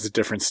Man, which is a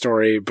different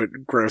story, but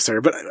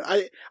grosser. But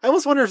I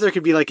almost wonder if there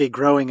could be like a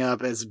growing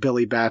up as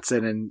Billy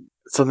Batson and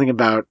something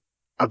about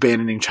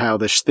abandoning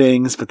childish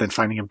things, but then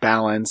finding a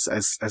balance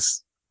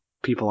as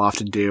people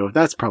often do.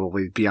 That's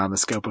probably beyond the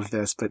scope of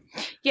this, but.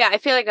 Yeah, I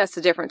feel like that's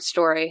a different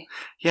story.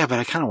 Yeah, but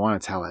I kind of want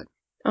to tell it.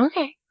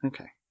 Okay.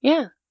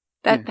 Yeah.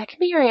 That can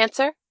be your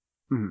answer.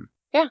 Mm-hmm.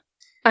 Yeah.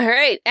 All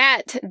right.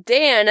 At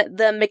Dan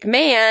the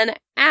McMahon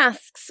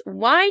asks,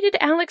 why did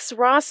Alex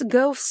Ross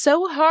go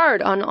so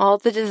hard on all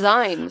the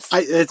designs?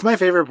 It's my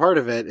favorite part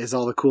of it is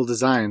all the cool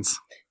designs.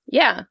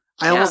 Yeah.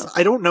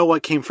 I don't know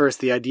what came first,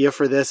 the idea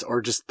for this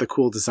or just the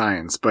cool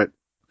designs, but.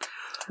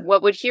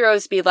 What would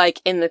heroes be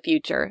like in the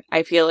future?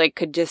 I feel like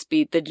could just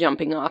be the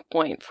jumping off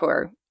point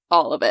for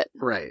all of it.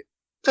 Right.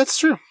 That's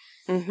true.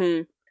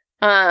 Mm-hmm.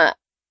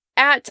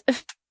 At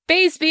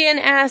Facebian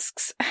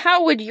asks,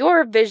 how would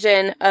your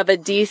vision of a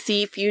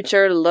DC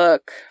future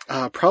look?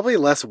 Probably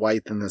less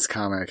white than this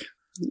comic.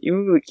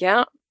 Ooh,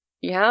 yeah.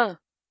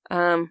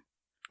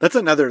 That's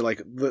another, like,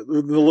 the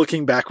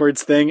looking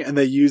backwards thing, and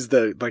they use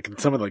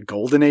some of the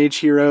Golden Age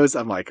heroes.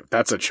 I'm like,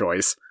 that's a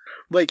choice.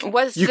 Like,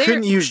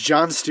 couldn't use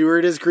Jon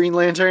Stewart as Green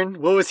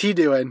Lantern? What was he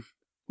doing?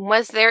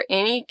 Was there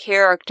any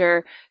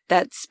character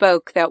that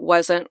spoke that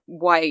wasn't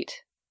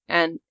white?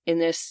 And in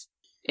this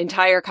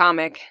entire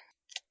comic,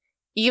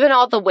 even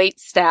all the wait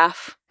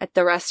staff at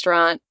the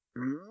restaurant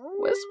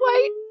was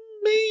white.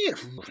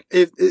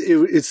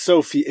 It's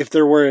so few. If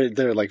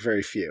they're like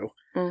very few.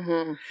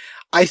 Mm-hmm.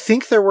 I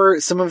think there were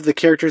some of the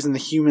characters in the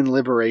Human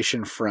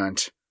Liberation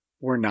Front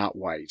were not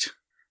white.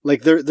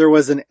 Like there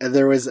was an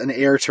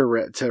heir to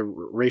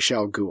Ra's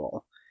al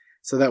Ghul,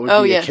 so that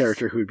would be a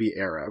character who would be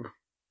Arab.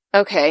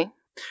 Okay.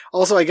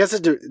 Also, I guess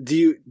do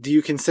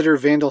you consider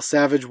Vandal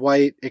Savage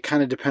white? It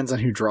kind of depends on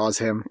who draws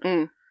him.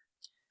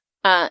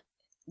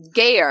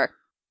 Gayer.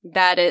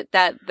 That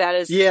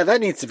is. Yeah,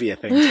 that needs to be a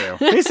thing too.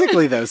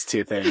 Basically those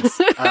two things.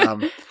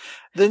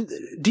 Then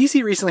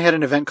DC recently had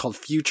an event called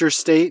Future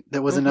State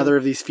that was another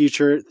of these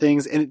future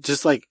things, and it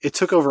just it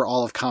took over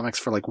all of comics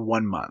for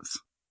 1 month.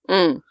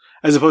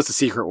 As opposed to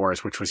Secret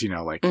Wars, which was,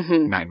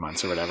 9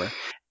 months or whatever.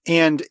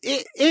 And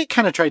it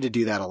kind of tried to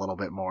do that a little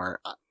bit more.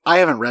 I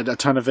haven't read a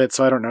ton of it,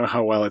 so I don't know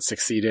how well it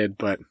succeeded,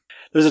 but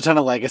there's a ton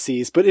of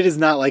legacies, but it is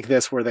not like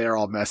this where they are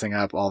all messing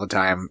up all the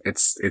time.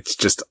 It's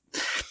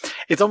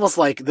almost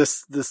like the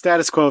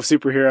status quo of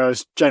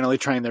superheroes generally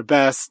trying their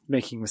best,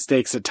 making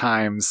mistakes at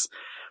times,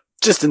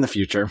 just in the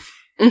future.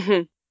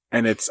 And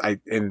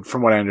and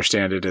from what I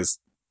understand, it is,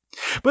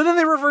 but then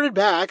they reverted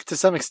back to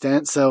some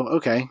extent. So,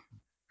 okay.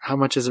 How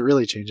much is it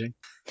really changing?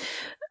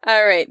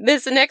 All right.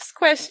 This next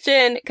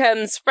question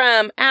comes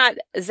from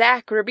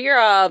 @Zach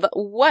Rabirov.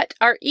 What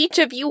are each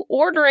of you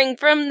ordering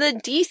from the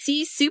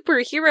DC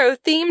superhero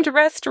themed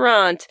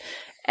restaurant?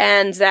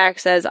 And Zach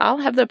says, I'll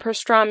have the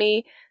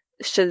pastrami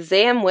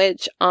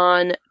Shazamwich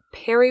on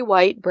Perry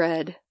white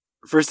bread.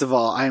 First of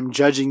all, I am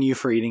judging you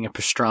for eating a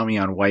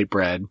pastrami on white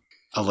bread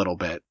a little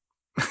bit.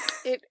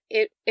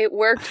 It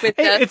worked with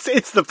the...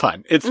 It's the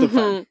pun. It's the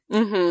pun.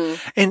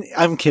 And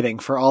I'm kidding.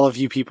 For all of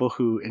you people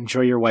who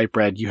enjoy your white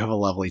bread, you have a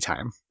lovely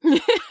time. I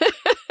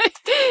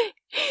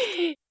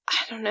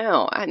don't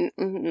know.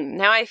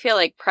 Now I feel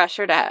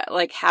pressure to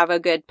have a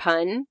good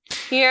pun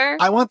here.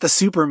 I want the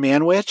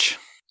Supermanwich.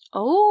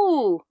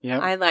 Oh,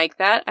 yep. I like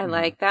that. I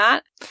like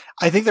that.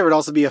 I think there would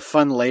also be a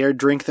fun layered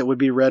drink that would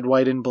be red,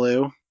 white, and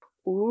blue.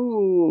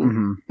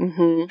 Ooh.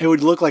 It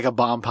would look like a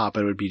bomb pop.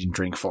 It would be in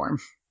drink form.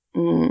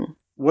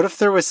 What if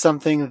there was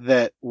something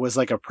that was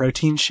like a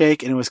protein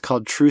shake and it was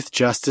called Truth,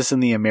 Justice,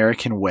 and the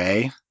American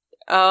Way?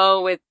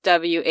 Oh, with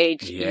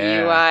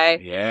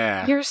WHUI.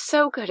 Yeah. You're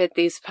so good at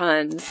these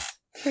puns.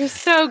 You're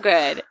so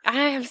good.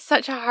 I have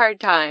such a hard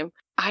time.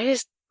 I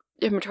just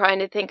am trying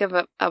to think of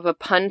a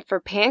pun for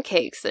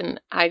pancakes, and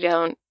I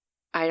don't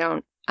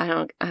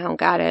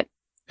got it.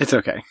 It's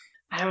okay.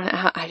 I don't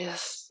know.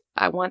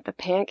 I want the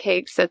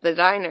pancakes at the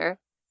diner.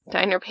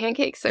 Diner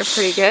pancakes are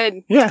pretty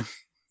good. Yeah.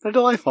 They're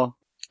delightful.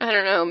 I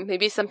don't know.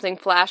 Maybe something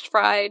flash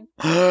fried.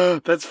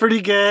 That's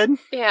pretty good.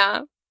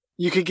 Yeah.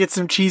 You could get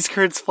some cheese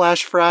curds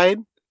flash fried.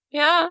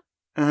 Yeah.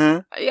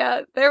 Uh-huh.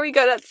 Yeah, there we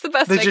go. That's the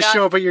best They just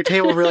show up at your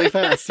table really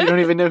fast. You don't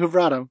even know who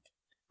brought them.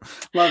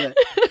 Love it.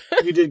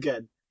 You did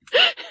good.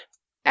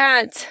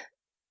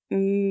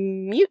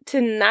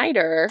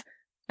 @Mutiniter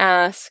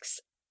asks,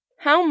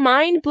 how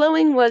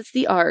mind-blowing was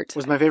the art?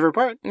 Was my favorite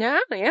part. Yeah.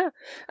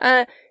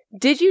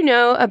 Did you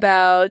know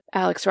about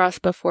Alex Ross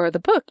before the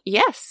book?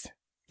 Yes.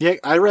 Yeah,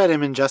 I read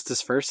him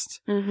Injustice first.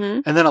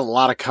 And then a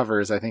lot of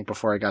covers, I think,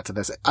 before I got to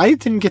this. I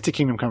didn't get to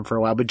Kingdom Come for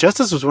a while, but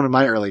Justice was one of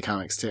my early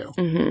comics, too.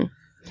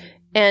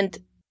 And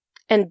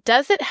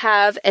does it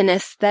have an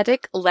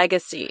aesthetic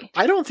legacy?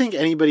 I don't think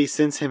anybody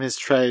since him has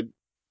tried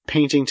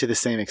painting to the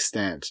same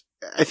extent.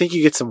 I think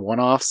you get some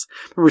one-offs.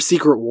 Remember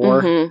Secret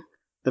War?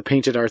 The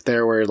painted art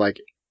there where,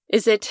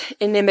 Is it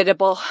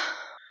inimitable?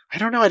 I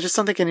don't know. I just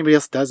don't think anybody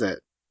else does it.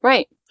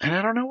 Right. And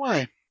I don't know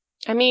why.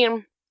 I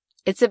mean,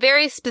 it's a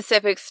very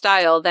specific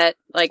style that,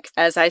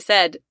 as I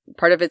said,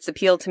 part of its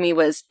appeal to me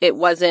was it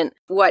wasn't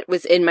what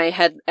was in my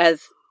head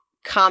as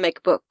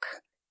comic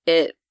book.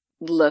 It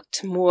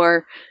looked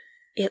more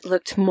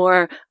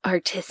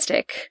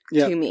artistic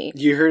to me.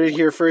 You heard it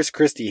here first.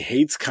 Christy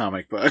hates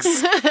comic books.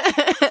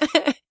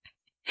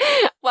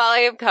 While I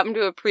have come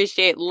to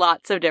appreciate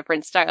lots of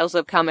different styles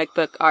of comic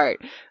book art,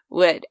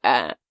 what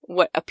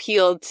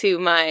appealed to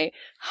my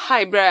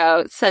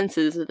highbrow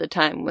senses at the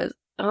time was,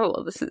 oh,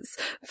 well, this is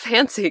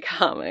fancy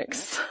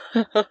comics.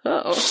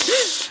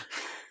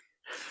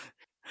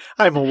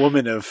 I'm a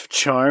woman of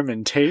charm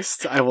and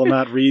taste. I will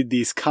not read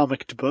these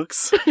comic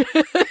books.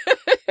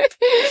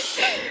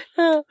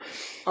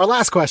 Our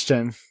last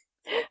question.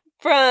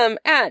 From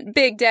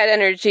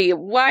 @BigDadEnergy,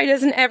 why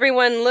doesn't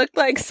everyone look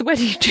like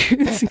sweaty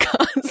dudes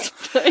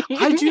cosplaying?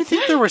 I do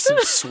think there were some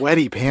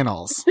sweaty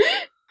panels.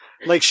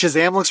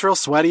 Shazam looks real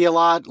sweaty a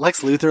lot.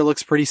 Lex Luthor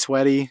looks pretty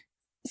sweaty.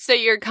 So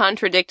you're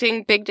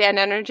contradicting Big Dan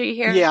Energy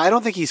here? Yeah, I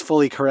don't think he's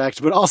fully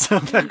correct, but also...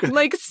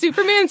 Like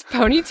Superman's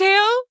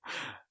ponytail?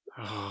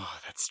 Oh,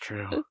 that's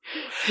true.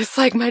 It's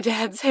like my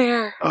dad's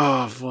hair.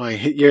 Oh, boy.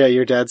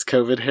 Your dad's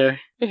COVID hair?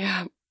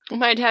 Yeah.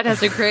 My dad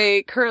has a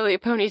gray, curly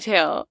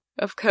ponytail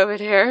of COVID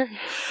hair.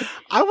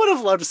 I would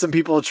have loved some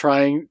people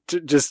trying to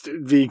just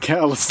be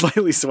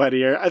slightly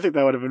sweatier. I think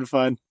that would have been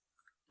fun.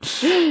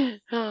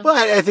 But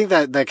I think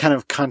that kind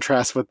of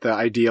contrasts with the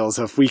ideals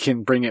of we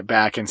can bring it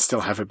back and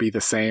still have it be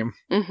the same.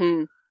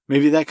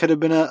 Maybe that could have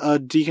been a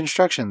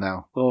deconstruction,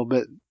 though. A little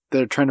bit.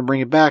 They're trying to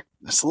bring it back.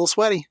 It's a little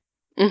sweaty.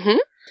 All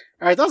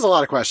right, that was a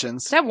lot of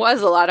questions. That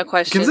was a lot of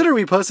questions. Consider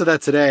we posted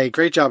that today.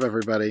 Great job,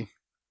 everybody.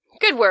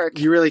 Good work.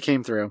 You really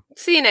came through.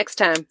 See you next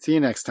time. See you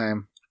next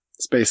time,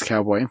 Space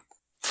Cowboy.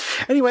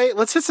 Anyway,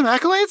 let's hit some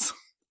accolades.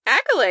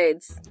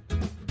 Accolades.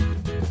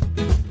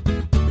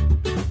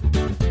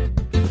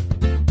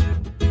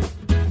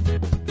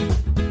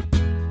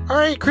 All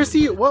right,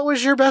 Christy, what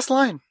was your best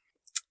line?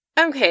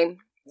 Okay,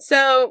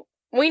 so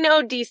we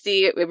know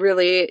DC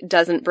really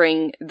doesn't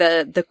bring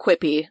the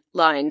quippy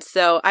line,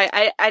 so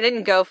I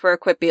didn't go for a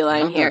quippy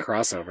line Not here. the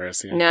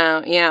crossovers. Yeah.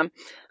 No, yeah.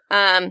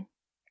 I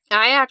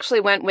actually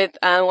went with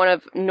one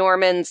of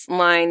Norman's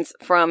lines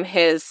from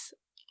his,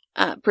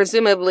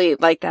 presumably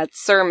like that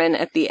sermon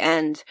at the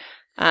end,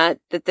 that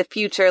the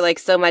future, like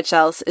so much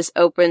else, is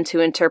open to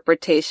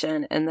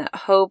interpretation, and that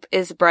hope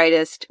is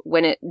brightest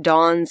when it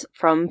dawns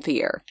from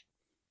fear.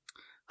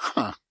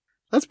 Huh.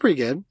 That's pretty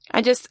good.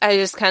 I just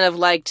kind of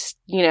liked,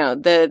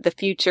 the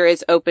future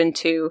is open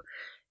to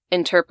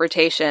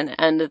interpretation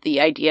and the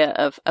idea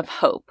of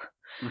hope.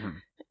 Mm-hmm.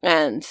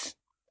 And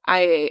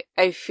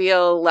I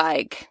feel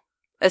like,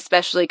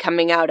 especially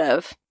coming out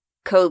of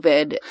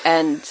COVID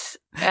and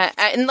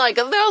like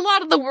a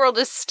lot of the world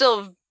is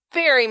still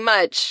very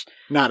much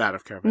Not out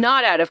of COVID.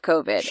 not out of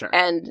COVID. Sure.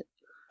 And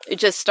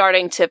just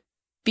starting to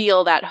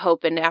feel that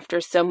hope, and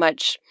after so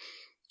much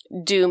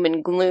doom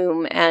and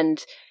gloom,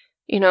 and,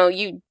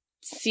 you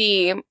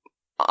see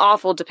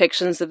awful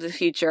depictions of the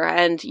future,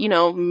 and,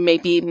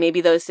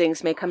 maybe those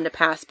things may come to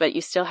pass, but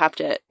you still have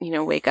to,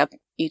 wake up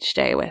each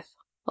day with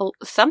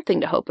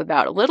something to hope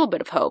about, a little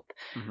bit of hope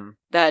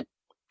that,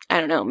 I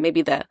don't know,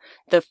 maybe the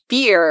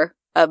fear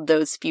of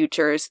those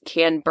futures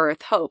can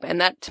birth hope.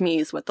 And that to me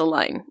is what the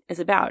line is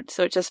about.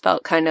 So it just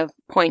felt kind of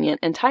poignant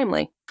and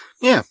timely.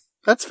 Yeah,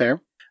 that's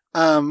fair.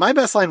 My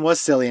best line was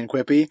silly and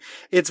quippy.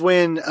 It's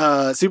when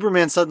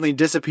Superman suddenly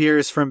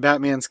disappears from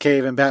Batman's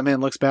cave and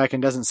Batman looks back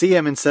and doesn't see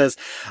him and says,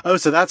 "Oh,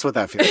 so that's what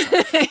that feels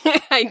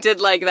like." I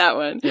did like that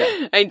one.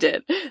 Yeah. I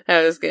did.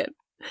 That was good.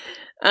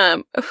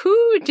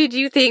 Who did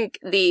you think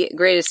the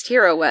greatest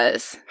hero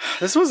was?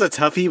 This was a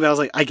toughie, but I was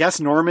like, I guess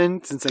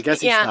Norman, since I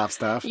guess he stopped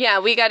stuff. Yeah,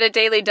 we got a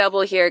daily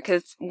double here,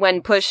 because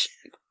when push...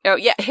 Oh,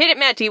 yeah, hit it,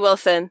 Matt D.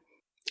 Wilson.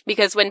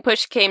 Because when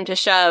push came to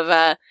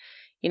shove,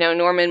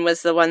 Norman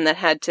was the one that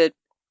had to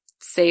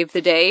save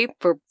the day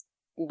for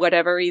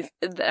whatever reason.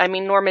 I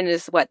mean, Norman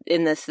is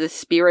in the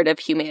spirit of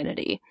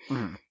humanity.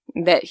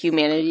 Mm-hmm. That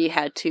humanity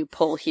had to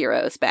pull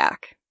heroes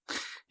back.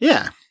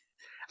 Yeah.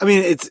 I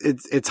mean,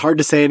 it's hard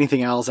to say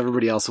anything else.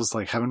 Everybody else was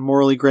like having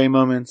morally gray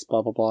moments,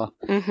 blah, blah, blah.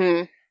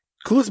 Mm-hmm.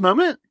 Coolest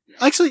moment?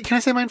 Actually, can I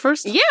say mine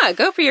first? Yeah,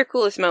 go for your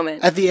coolest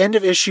moment. At the end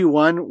of issue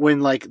 1,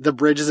 when like the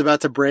bridge is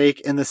about to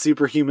break and the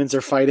superhumans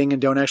are fighting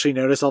and don't actually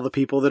notice all the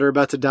people that are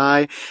about to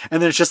die.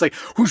 And then it's just like,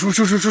 whoosh, whoosh,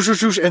 whoosh, whoosh,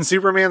 whoosh, whoosh, and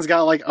Superman's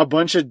got like a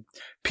bunch of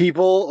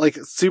people, like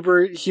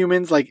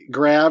superhumans, like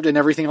grabbed and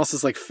everything else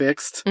is like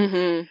fixed.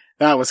 Mm-hmm.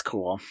 That was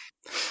cool.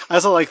 I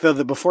also like though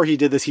that before he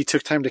did this, he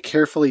took time to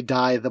carefully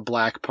dye the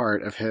black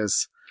part of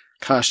his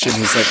costume.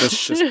 He's like,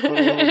 let's just put a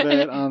little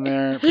bit on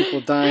there.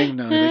 People dying?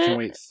 No, they can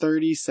wait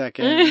 30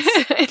 seconds.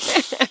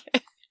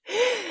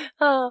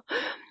 Oh,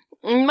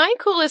 my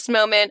coolest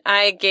moment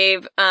I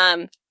gave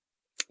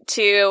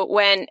to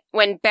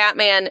when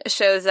Batman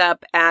shows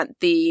up at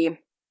the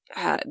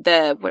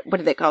what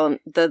do they call them?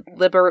 The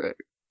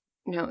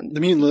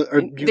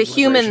the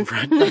human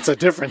front. That's a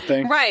different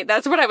thing. Right,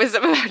 that's what I was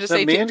about to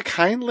say. The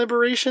Mankind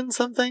Liberation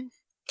something?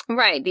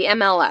 Right, the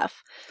MLF.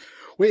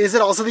 Wait, is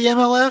it also the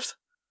MLF?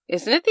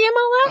 Isn't it the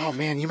MLF? Oh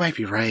man, you might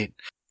be right.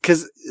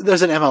 Because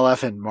there's an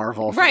MLF in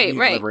Marvel. Right.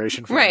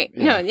 Liberation Front. Right.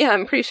 Yeah. No,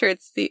 I'm pretty sure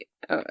it's the.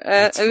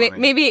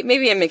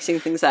 Maybe I'm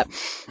mixing things up.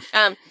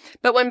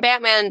 But when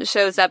Batman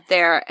shows up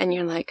there, and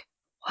you're like,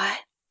 what?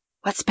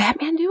 What's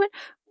Batman doing?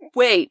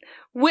 Wait,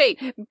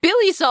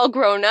 Billy's all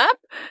grown up,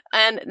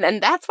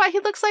 and that's why he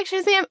looks like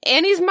Shazam,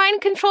 and he's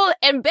mind controlled,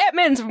 and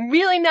Batman's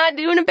really not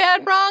doing a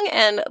bad wrong,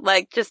 and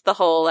like just the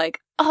whole like,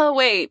 oh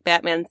wait,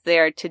 Batman's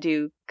there to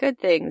do good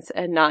things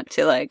and not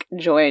to like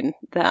join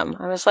them.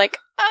 I was like,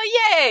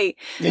 oh yay,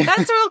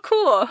 that's real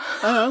cool.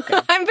 Oh,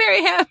 okay. I'm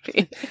very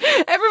happy.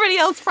 Everybody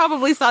else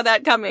probably saw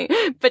that coming,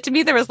 but to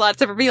me there was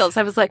lots of reveals.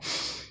 I was like,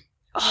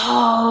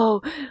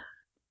 oh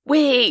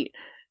wait.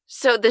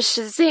 So the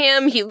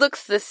Shazam, he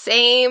looks the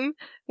same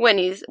when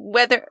he's,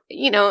 they're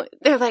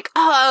like,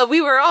 oh,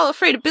 we were all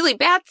afraid of Billy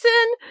Batson,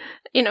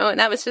 and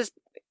that was just,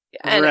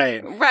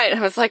 right. I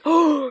was like,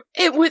 oh,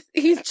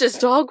 he's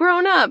just all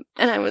grown up.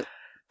 And I was,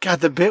 God,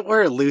 the bit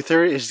where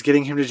Luthor is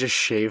getting him to just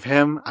shave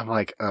him, I'm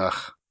like,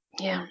 ugh.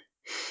 Yeah.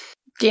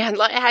 Yeah,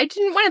 I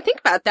didn't want to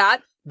think about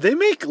that. They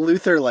make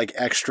Luthor like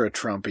extra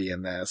Trumpy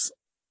in this.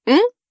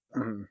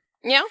 Mm-hmm.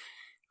 Yeah.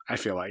 I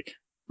feel like.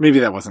 Maybe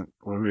that wasn't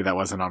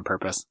on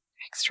purpose.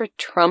 Extra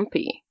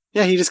Trumpy.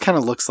 Yeah, he just kind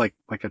of looks like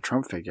a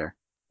Trump figure.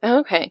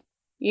 Okay.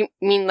 You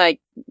mean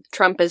like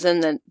Trump is in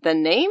the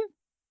name?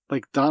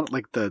 Like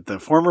the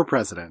former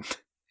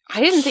president. I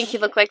didn't think he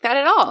looked like that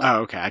at all.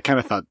 Oh, okay. I kind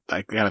of thought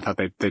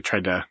they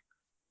tried to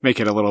make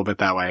it a little bit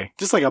that way.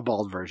 Just like a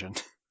bald version.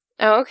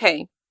 Oh,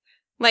 okay.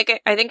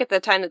 Like, I think at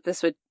the time that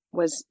this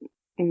was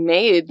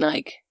made,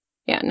 like,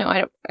 yeah, no,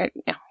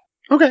 yeah.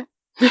 Okay.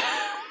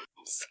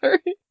 Sorry.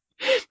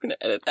 I'm gonna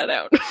edit that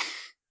out.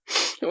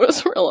 It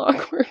was real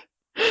awkward.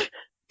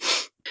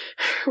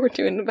 We're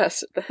doing the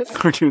best at this.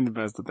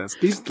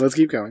 Let's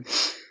keep going.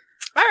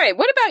 All right,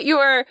 what about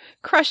your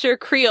Crusher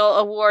Creel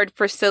Award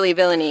for silly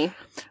villainy?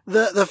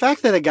 The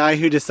fact that a guy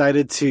who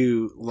decided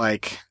to,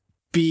 like,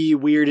 be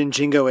weird and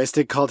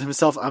jingoistic, called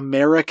himself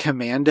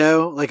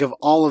Americommando, like of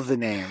all of the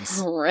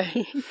names.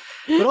 Right.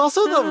 But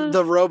also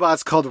the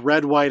robots called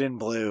Red, White, and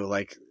Blue.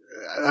 Like,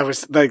 I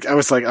was like,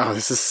 oh,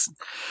 this is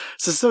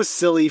so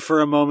silly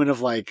for a moment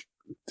of like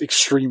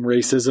extreme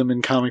racism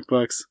in comic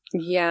books.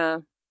 Yeah.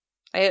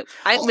 I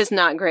was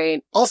not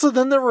great. Also,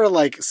 then there were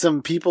like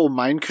some people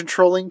mind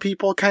controlling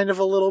people kind of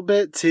a little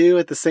bit too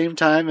at the same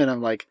time. And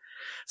I'm like,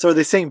 so are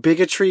they saying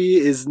bigotry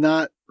is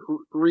not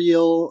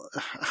real?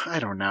 I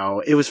don't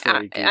know. It was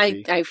very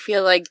goofy. I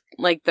feel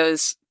like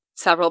those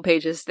several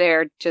pages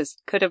there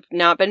just could have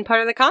not been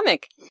part of the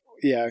comic.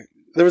 Yeah.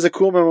 There was a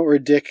cool moment where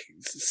Dick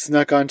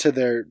snuck onto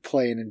their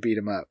plane and beat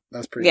him up. That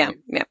was pretty neat.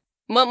 Yeah.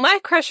 Well, my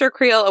Crusher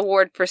Creel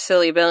award for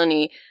silly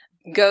villainy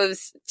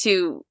goes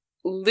to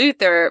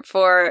Luther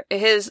for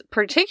his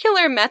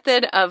particular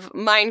method of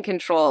mind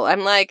control.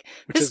 I'm like,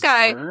 this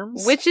guy,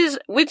 worms? which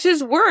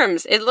is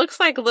worms. It looks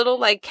like little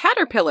like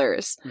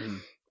caterpillars.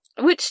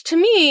 Which to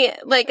me,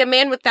 like a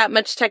man with that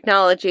much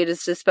technology at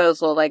his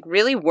disposal, like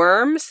really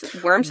worms?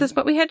 Worms is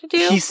what we had to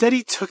do? He said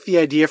he took the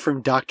idea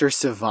from Dr.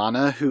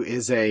 Sivana, who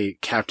is a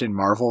Captain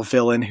Marvel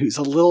villain who's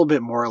a little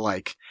bit more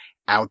like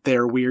out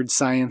there weird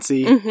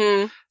sciencey.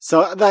 Mm-hmm.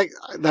 So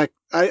that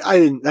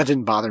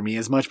didn't bother me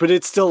as much, but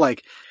it's still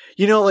like,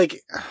 you know,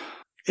 like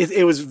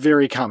it was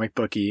very comic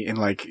booky and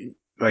like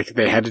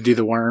they had to do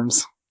the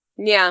worms.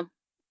 Yeah.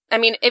 I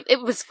mean,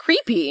 it was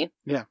creepy.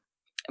 Yeah.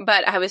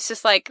 But I was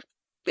just like,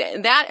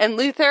 that and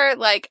Luther,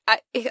 like,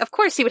 of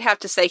course he would have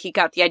to say he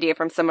got the idea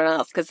from someone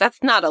else, because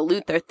that's not a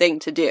Luther thing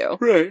to do.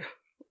 Right.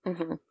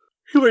 Mm-hmm.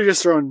 He would have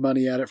just thrown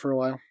money at it for a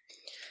while.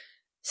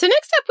 So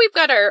next up, we've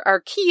got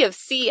our Key of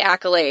C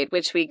accolade,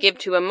 which we give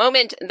to a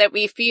moment that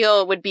we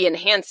feel would be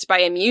enhanced by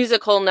a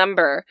musical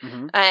number.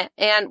 Mm-hmm.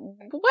 And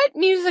what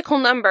musical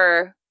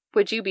number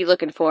would you be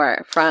looking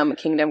for from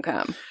Kingdom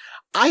Come?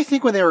 I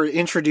think when they were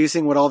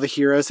introducing what all the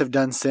heroes have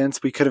done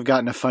since, we could have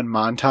gotten a fun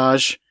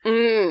montage.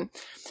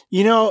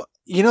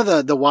 You know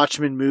the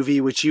Watchmen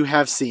movie, which you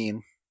have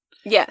seen.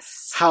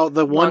 Yes. How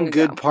the one Long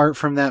good ago. part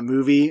from that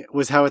movie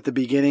was how at the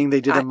beginning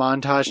they did a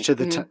montage to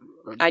the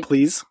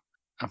Please?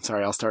 I'm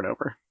sorry, I'll start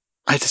over.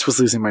 I just was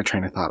losing my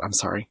train of thought. I'm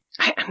sorry.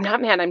 I'm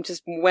not mad. I'm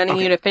just wanting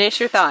you to finish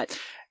your thought.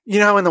 You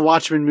know how in the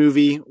Watchmen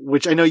movie,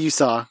 which I know you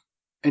saw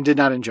and did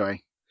not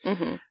enjoy,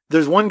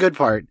 there's one good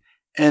part,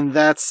 and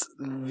that's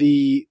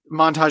the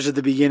montage at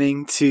the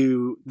beginning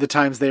to The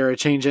Times They Are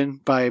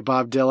A-Changin' by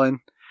Bob Dylan.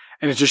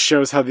 And it just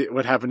shows how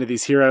what happened to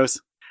these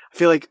heroes. I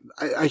feel like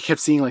I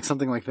kept seeing like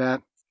something like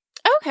that.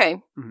 Okay.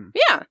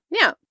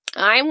 Yeah.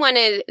 I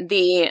wanted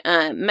the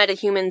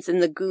metahumans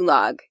in the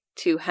Gulag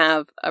to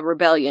have a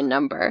rebellion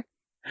number.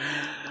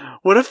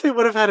 What if they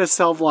would have had a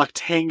Cell Block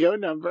Tango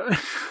number?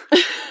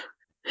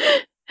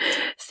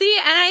 See,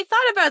 and I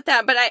thought about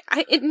that, but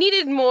it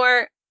needed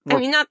more. I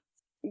mean,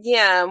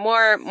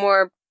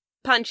 more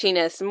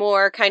punchiness,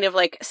 more kind of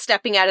like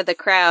stepping out of the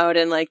crowd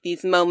and like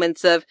these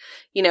moments of,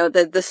 you know,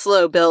 the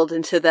slow build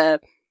into the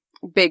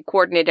big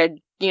coordinated,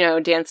 you know,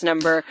 dance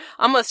number.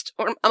 Almost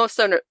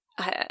so.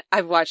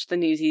 I've watched the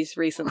Newsies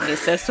recently,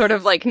 so sort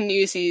of like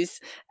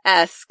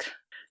Newsies-esque.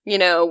 You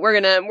know, we're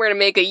gonna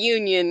make a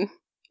union,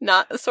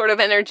 not sort of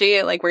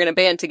energy. Like we're gonna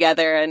band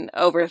together and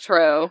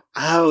overthrow.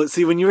 Oh,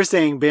 see, when you were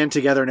saying band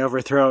together and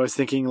overthrow, I was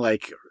thinking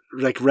like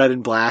Red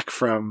and Black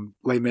from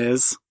Les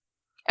Mis.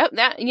 Oh,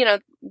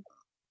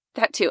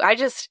 that too. I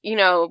just,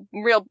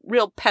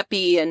 real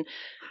peppy and.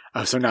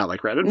 Oh, so not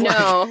like Red and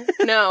Black.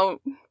 No.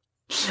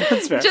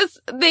 That's fair. Just,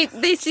 they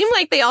seem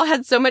like they all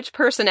had so much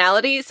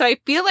personality, so I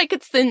feel like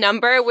it's the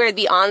number where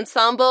the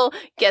ensemble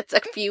gets a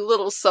few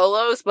little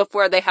solos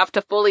before they have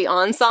to fully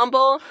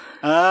ensemble.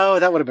 Oh,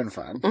 that would have been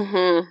fun.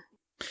 Mm-hmm.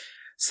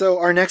 So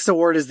our next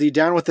award is the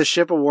Down with the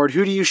Ship award.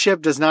 Who do you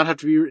ship does not have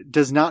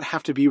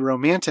to be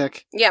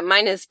romantic. Yeah,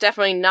 mine is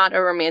definitely not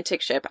a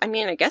romantic ship. I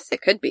mean, I guess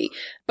it could be,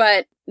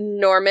 but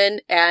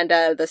Norman and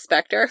the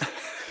Spectre.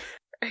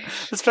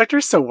 The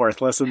Spectre's so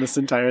worthless in this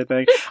entire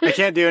thing. I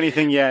can't do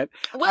anything yet.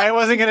 Well, I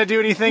wasn't going to do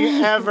anything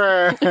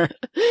ever.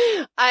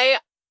 I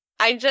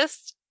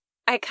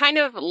kind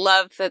of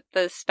love that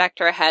the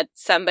Spectre had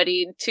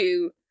somebody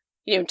to,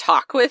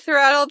 talk with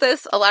throughout all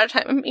this. A lot of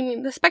time, I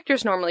mean, the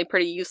Spectre's normally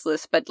pretty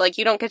useless, but like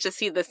you don't get to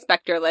see the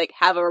Spectre like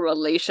have a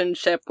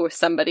relationship with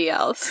somebody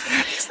else.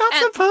 He's not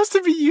supposed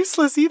to be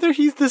useless either.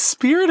 He's the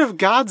spirit of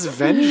God's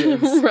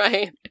vengeance.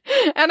 Right.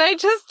 And I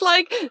just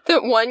like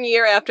that 1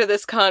 year after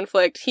this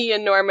conflict, he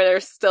and Norman are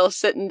still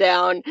sitting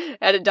down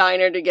at a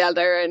diner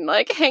together and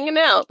like hanging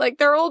out like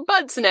they're old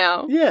buds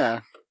now. Yeah.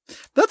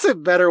 That's a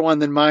better one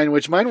than mine,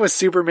 which mine was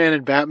Superman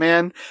and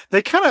Batman.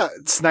 They kind of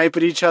snipe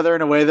at each other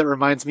in a way that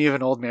reminds me of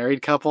an old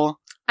married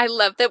couple. I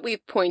love that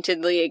we've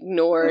pointedly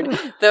ignored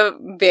the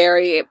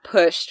very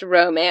pushed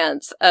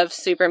romance of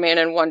Superman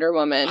and Wonder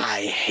Woman.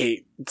 I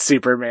hate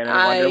Superman and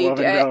Wonder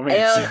Woman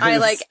romance. I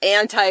like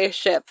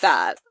anti-ship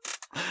that.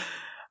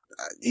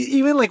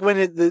 even like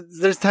when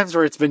there's times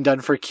where it's been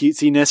done for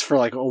cutesiness for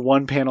like a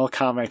one panel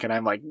comic, and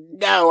I'm like,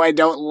 no, I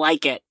don't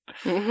like it.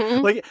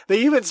 Mm-hmm. Like they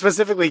even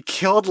specifically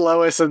killed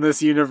Lois in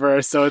this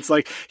universe, so it's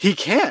like he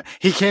can't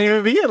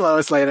even be in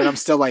Lois Lane, and I'm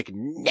still like,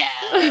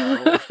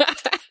 no.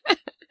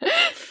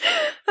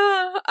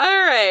 All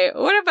right.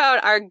 What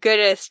about our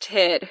goodest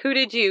hit? Who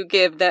did you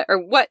give that, or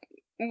what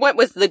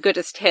was the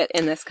goodest hit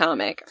in this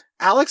comic?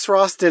 Alex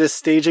Ross did a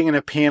staging in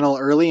a panel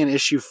early in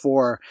issue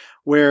 4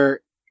 where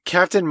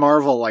Captain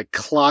Marvel like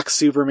clocks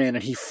Superman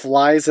and he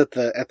flies at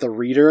the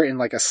reader in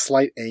like a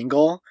slight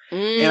angle,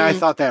 and I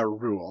thought that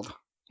ruled.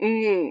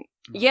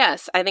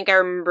 Yes, I think I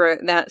remember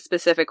that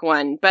specific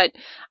one, but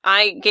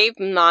I gave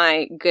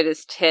my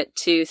goodest hit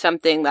to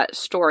something that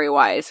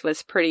story-wise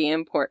was pretty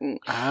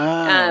important.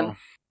 Oh.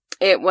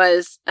 It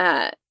was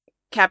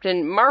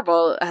Captain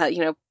Marvel,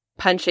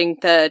 punching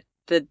the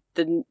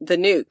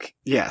nuke.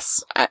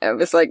 Yes. I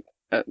was like,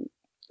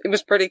 it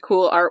was pretty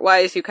cool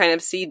art-wise. You kind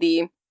of see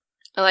the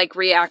like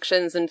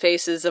reactions and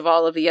faces of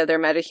all of the other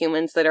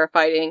metahumans that are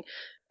fighting,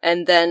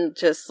 and then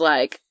just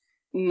like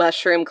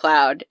mushroom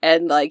cloud,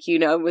 and like,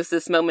 it was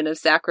this moment of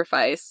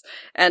sacrifice,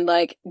 and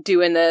like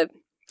doing the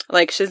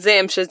like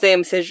Shazam, Shazam,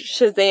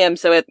 Shazam,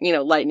 so it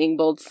lightning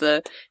bolts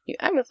the.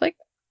 I was like,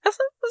 that's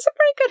a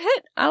pretty good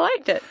hit. I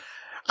liked it.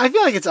 I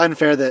feel like it's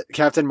unfair that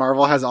Captain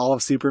Marvel has all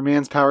of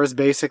Superman's powers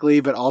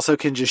basically, but also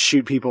can just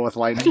shoot people with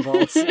lightning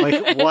bolts.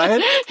 Like,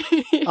 what?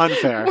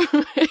 Unfair.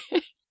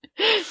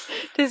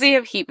 Does he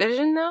have heat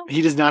vision though?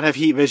 He does not have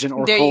heat vision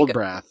or cold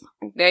breath.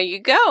 There you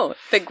go.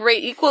 The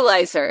great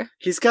equalizer.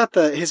 He's got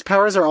his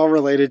powers are all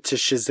related to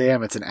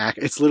Shazam.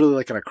 It's literally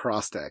like an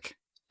acrostic.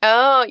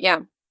 Oh, yeah.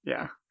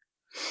 Yeah.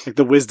 Like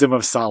the wisdom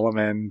of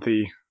Solomon,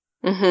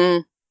 yeah.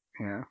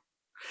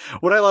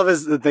 What I love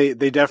is that they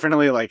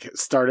definitely like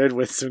started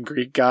with some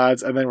Greek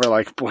gods and then we're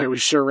like, boy, we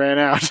sure ran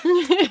out.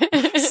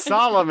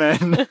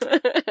 Solomon.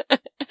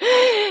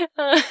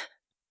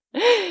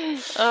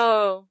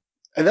 Oh.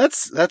 And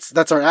that's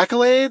our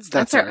accolades.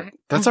 That's our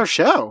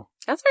show.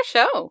 That's our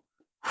show.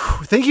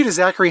 Thank you to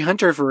Zachary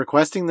Hunter for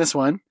requesting this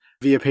one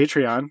via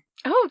Patreon.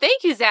 Oh,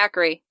 thank you,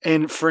 Zachary.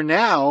 And for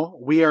now,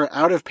 we are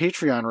out of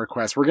Patreon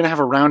requests. We're going to have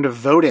a round of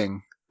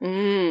voting.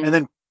 And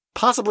then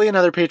possibly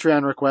another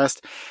Patreon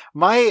request.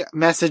 My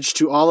message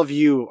to all of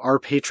you, our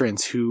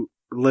patrons who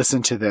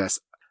listen to this,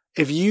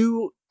 if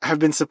you have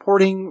been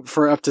supporting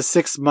for up to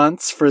 6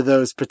 months for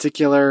those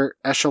particular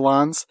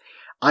echelons,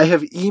 I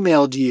have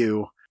emailed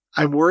you.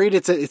 I'm worried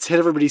it's hit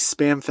everybody's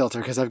spam filter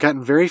because I've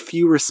gotten very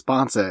few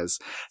responses.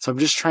 So I'm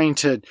just trying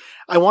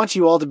I want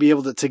you all to be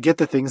able to get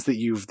the things that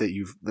you've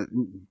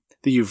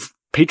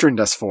patroned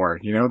us for,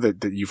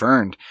 that you've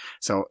earned.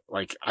 So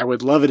like, I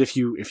would love it if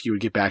you would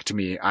get back to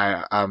me.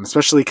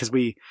 Especially cause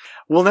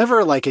we'll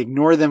never like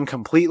ignore them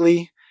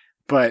completely,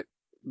 but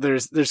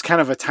there's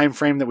kind of a time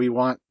frame that we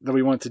want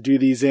to do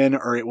these in,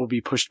 or it will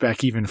be pushed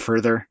back even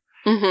further.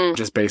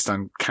 Just based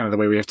on kind of the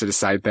way we have to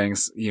decide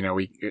things.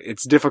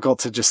 It's difficult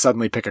to just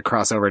suddenly pick a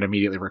crossover and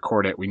immediately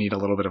record it. We need a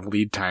little bit of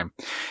lead time.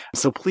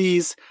 So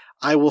please,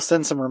 I will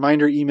send some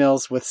reminder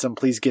emails with some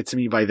please get to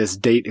me by this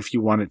date if you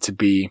want it to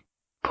be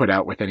put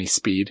out with any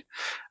speed.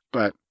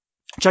 But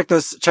check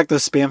those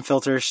spam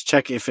filters.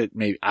 Check if it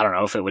I don't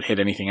know if it would hit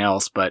anything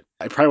else, but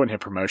I probably wouldn't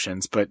hit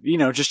promotions, but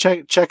just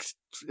check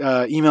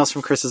emails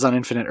from Chris's on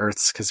Infinite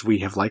Earths because we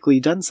have likely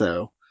done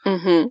so.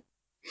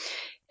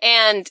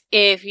 And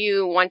if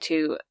you want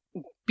to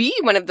be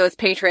one of those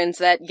patrons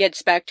that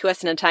gets back to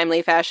us in a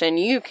timely fashion,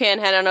 you can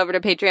head on over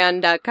to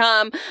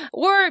patreon.com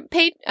or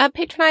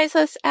patronize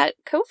us at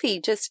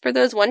Ko-fi just for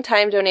those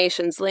one-time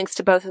donations. Links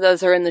to both of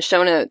those are in the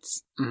show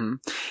notes.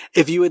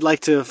 If you would like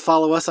to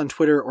follow us on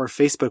Twitter or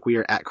Facebook, we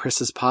are at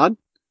Chris's Pod.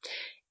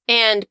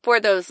 And for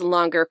those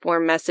longer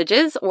form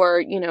messages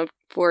or,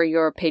 for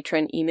your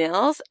patron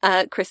emails,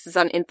 Chris is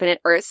on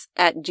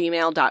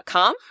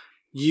infiniteearths@gmail.com.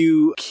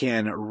 You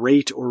can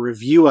rate or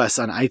review us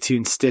on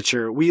iTunes,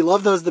 Stitcher. We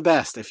love those the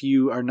best. If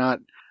you are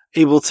not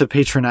able to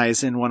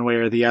patronize in one way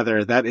or the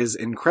other, that is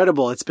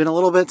incredible. It's been a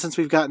little bit since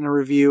we've gotten a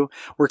review.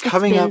 It's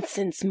been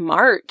since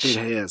March. It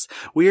is.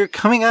 We are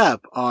coming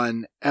up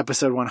on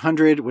episode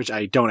 100, which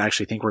I don't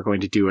actually think we're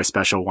going to do a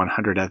special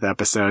 100th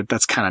episode.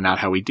 That's kind of not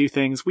how we do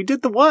things. We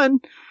did the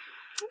one.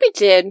 We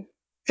did.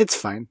 It's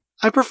fine.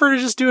 I prefer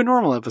to just do a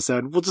normal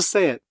episode. We'll just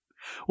say it.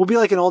 We'll be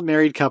like an old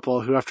married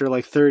couple who after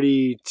like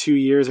 32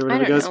 years or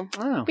whatever goes,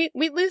 oh.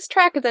 We lose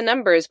track of the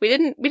numbers. We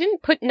didn't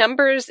put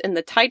numbers in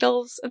the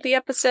titles of the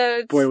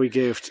episodes. Boy, we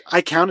goofed.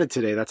 I counted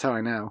today. That's how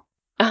I know.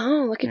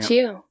 Oh, look at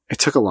you. It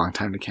took a long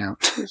time to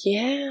count.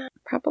 Yeah,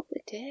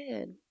 probably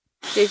did.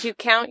 Did you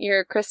count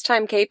your Chris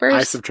time capers?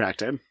 I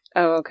subtracted.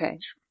 Oh, okay.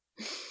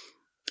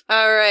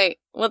 All right.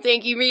 Well,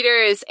 thank you,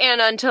 readers.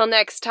 And until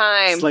next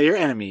time. Slay your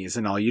enemies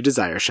and all you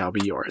desire shall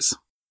be yours.